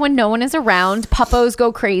footsteps when no one is around. Puppos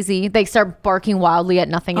go crazy. They start barking wildly at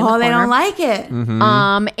nothing in the Oh, corner. they don't like it.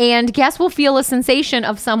 And guests will feel a sensation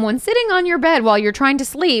of someone sitting on your bed while you're trying to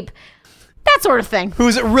sleep. That sort of thing.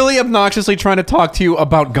 Who's really obnoxiously trying to talk to you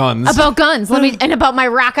about guns. About guns. And about my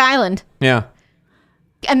Rock Island. Yeah.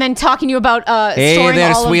 And then talking to you about Hey storing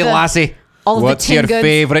there, all sweet of the, lassie. all of What's the tin your goods.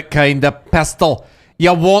 favorite kind of pistol?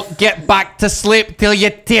 You won't get back to sleep till you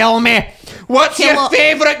tell me. What's Okay, your well-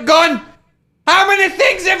 favorite gun? How many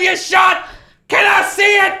things have you shot? Can I see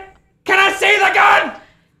it? Can I see the gun?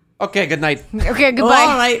 Okay, good night. Okay, goodbye.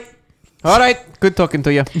 All right. All right. Good talking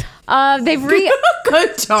to you. They've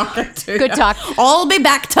Good talking to Good ya. talk. I'll be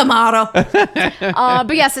back tomorrow.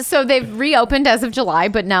 But yes, so they've reopened as of July,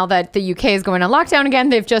 but now that the UK is going on lockdown again,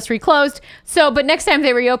 they've just reclosed. So, but next time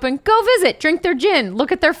they reopen, go visit, drink their gin,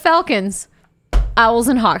 look at their falcons, owls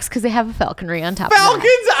and hawks, because they have a falconry on top of Falcons,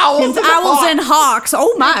 that. owls, and Owls hawks. and hawks.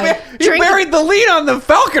 Oh my. You Drink- buried the lead on the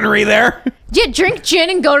falconry there. Yeah, drink gin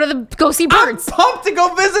and go see I'm birds. pumped to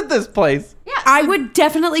go visit this place. I would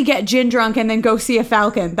definitely get gin drunk and then go see a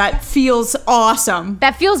falcon. That feels awesome.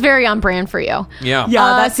 That feels very on brand for you. Yeah. Yeah,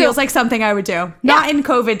 that so- feels like something I would do. Not in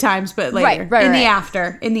COVID times, but later. Right, in the right.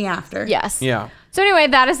 after. In the after. Yes. Yeah. So anyway,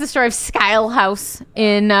 that is the story of Skyle House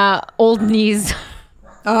in Old Knees.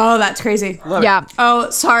 Oh, that's crazy. Yeah. Oh,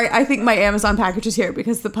 sorry. I think my Amazon package is here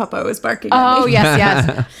because the puppo is barking at Oh me. yes,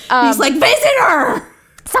 yes. He's like, visitor!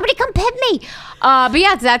 Somebody come pet me. But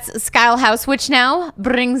yeah, that's Skyle House, which now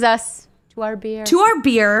brings us to our beer. To our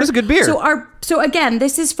beer. That's a good beer. So again,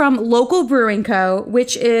 this is from Local Brewing Co.,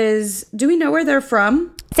 which is, do we know where they're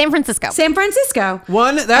from? San Francisco. San Francisco.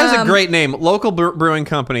 One, that is a great name. Local brewing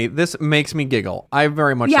company. This makes me giggle. I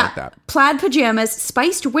very much like that. Plaid pajamas,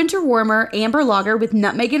 spiced winter warmer, amber lager with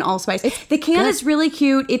nutmeg and allspice. The can is really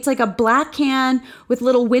cute. It's like a black can with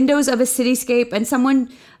little windows of a cityscape and someone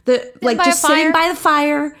by just a sitting fire. by the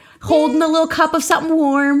fire, holding a little cup of something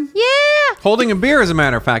warm. Yeah. Holding a beer, as a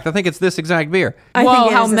matter of fact. I think it's this exact beer. I Whoa,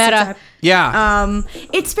 think it how is this meta. exact- Yeah.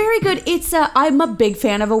 It's very good. I'm a big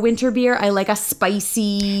fan of a winter beer. I like a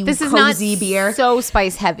spicy, This is not cozy beer. so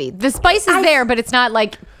spice heavy. The spice is there, but it's not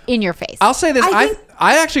like in your face. I'll say this. I think-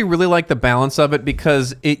 I actually really like the balance of it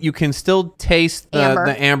because you can still taste Amber.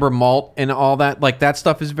 the amber malt and all that. Like that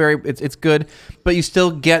stuff is it's good, but you still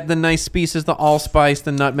get the nice pieces, the allspice,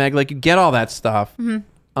 the nutmeg. Like you get all that stuff.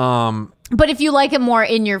 But if you like it more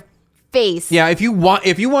in your face, Yeah, if you want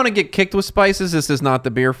to get kicked with spices, this is not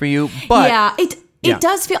the beer for you. But yeah, it Yeah.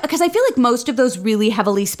 does feel, because I feel like most of those really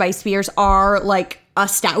heavily spiced beers are like a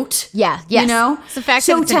stout. Yeah, yes. You know? It's the fact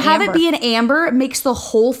so that it's to an have amber. it be an amber, it makes the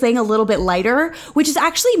whole thing a little bit lighter, which is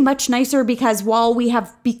actually much nicer because while we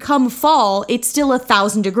have become fall, it's still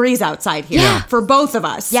 1,000 degrees outside here Yeah. for both of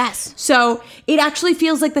us. Yes. So it actually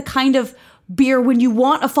feels like the kind of beer when you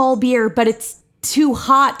want a fall beer, but it's too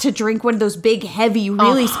hot to drink one of those big, heavy,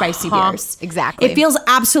 really spicy beers. exactly. It feels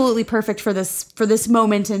absolutely perfect for this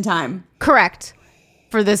moment in time. correct.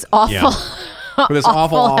 For this awful, for this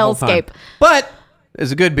awful hellscape. time. But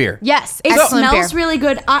it's a good beer. Yes, It excellent smells beer. really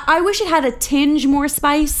good. I wish it had a tinge more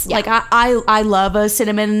spice. Yeah. Like I love a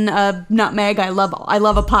cinnamon nutmeg. I love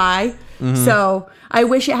a pie. Mm-hmm. So I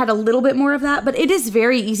wish it had a little bit more of that. But it is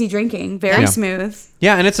very easy drinking, very Yeah. smooth.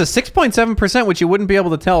 Yeah, and it's a 6.7%, which you wouldn't be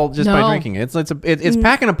able to tell just by No. drinking it. It's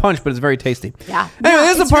packing a punch, but it's very tasty. Yeah. Anyway,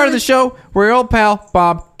 this is it's the part of really- the show where your old pal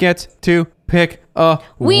Bob gets to pick a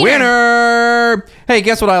Wiener. winner. Hey,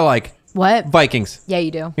 guess what I like? What? Vikings. Yeah,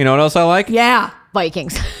 you do. You know what else I like? Yeah.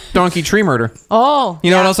 Vikings. Donkey Tree Murder. Oh.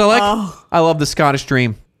 You know what else I like? Oh. I love the Scottish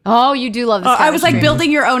Dream. Oh, you do love this. I was like,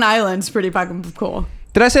 building your own island's pretty fucking cool.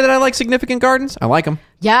 Did I say that I like significant gardens? I like them.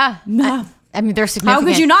 Yeah. No. I mean, they're How significant.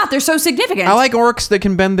 could you not? They're so significant. I like orcs that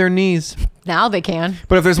can bend their knees. Now they can.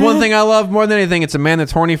 But if there's one thing I love more than anything, it's a man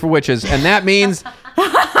that's horny for witches, and that means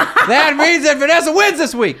that Vanessa wins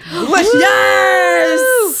this week. Delicious.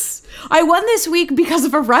 Yes! I won this week because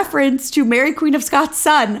of a reference to Mary Queen of Scots'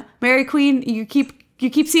 son. Mary Queen, you keep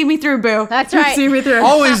seeing me through, boo. That's You keep right. seeing me through.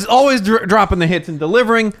 Always dropping the hits and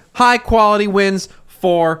delivering high quality wins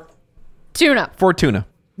for Tuna. tuna.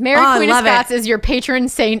 Mary Oh, I Queen of love it. Scots is your patron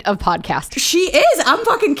saint of podcast. She is. I'm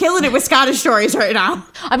fucking killing it with Scottish stories right now.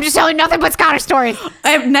 I'm just telling nothing but Scottish stories.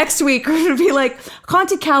 Next week, we're going to be like,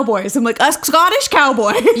 haunted cowboys. I'm like, a Scottish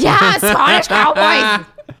cowboy. Yeah, Scottish cowboys.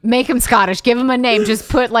 Make him Scottish. Give him a name. Just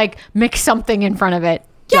put like mix something in front of it.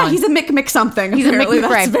 Yeah, John. he's a Mick something. He's a Mick Apparently,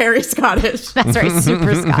 that's McRae. very Scottish. That's right,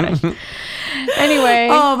 super Scottish. Anyway.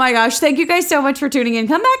 Oh my gosh. Thank you guys so much for tuning in.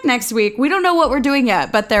 Come back next week. We don't know what we're doing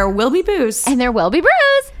yet, but there will be booze. And there will be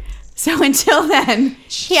brews. So until then,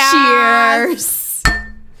 cheers.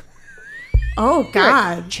 Oh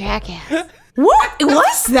God. Jackass. What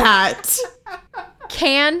was that?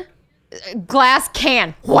 Glass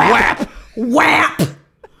can. Whap! Whap.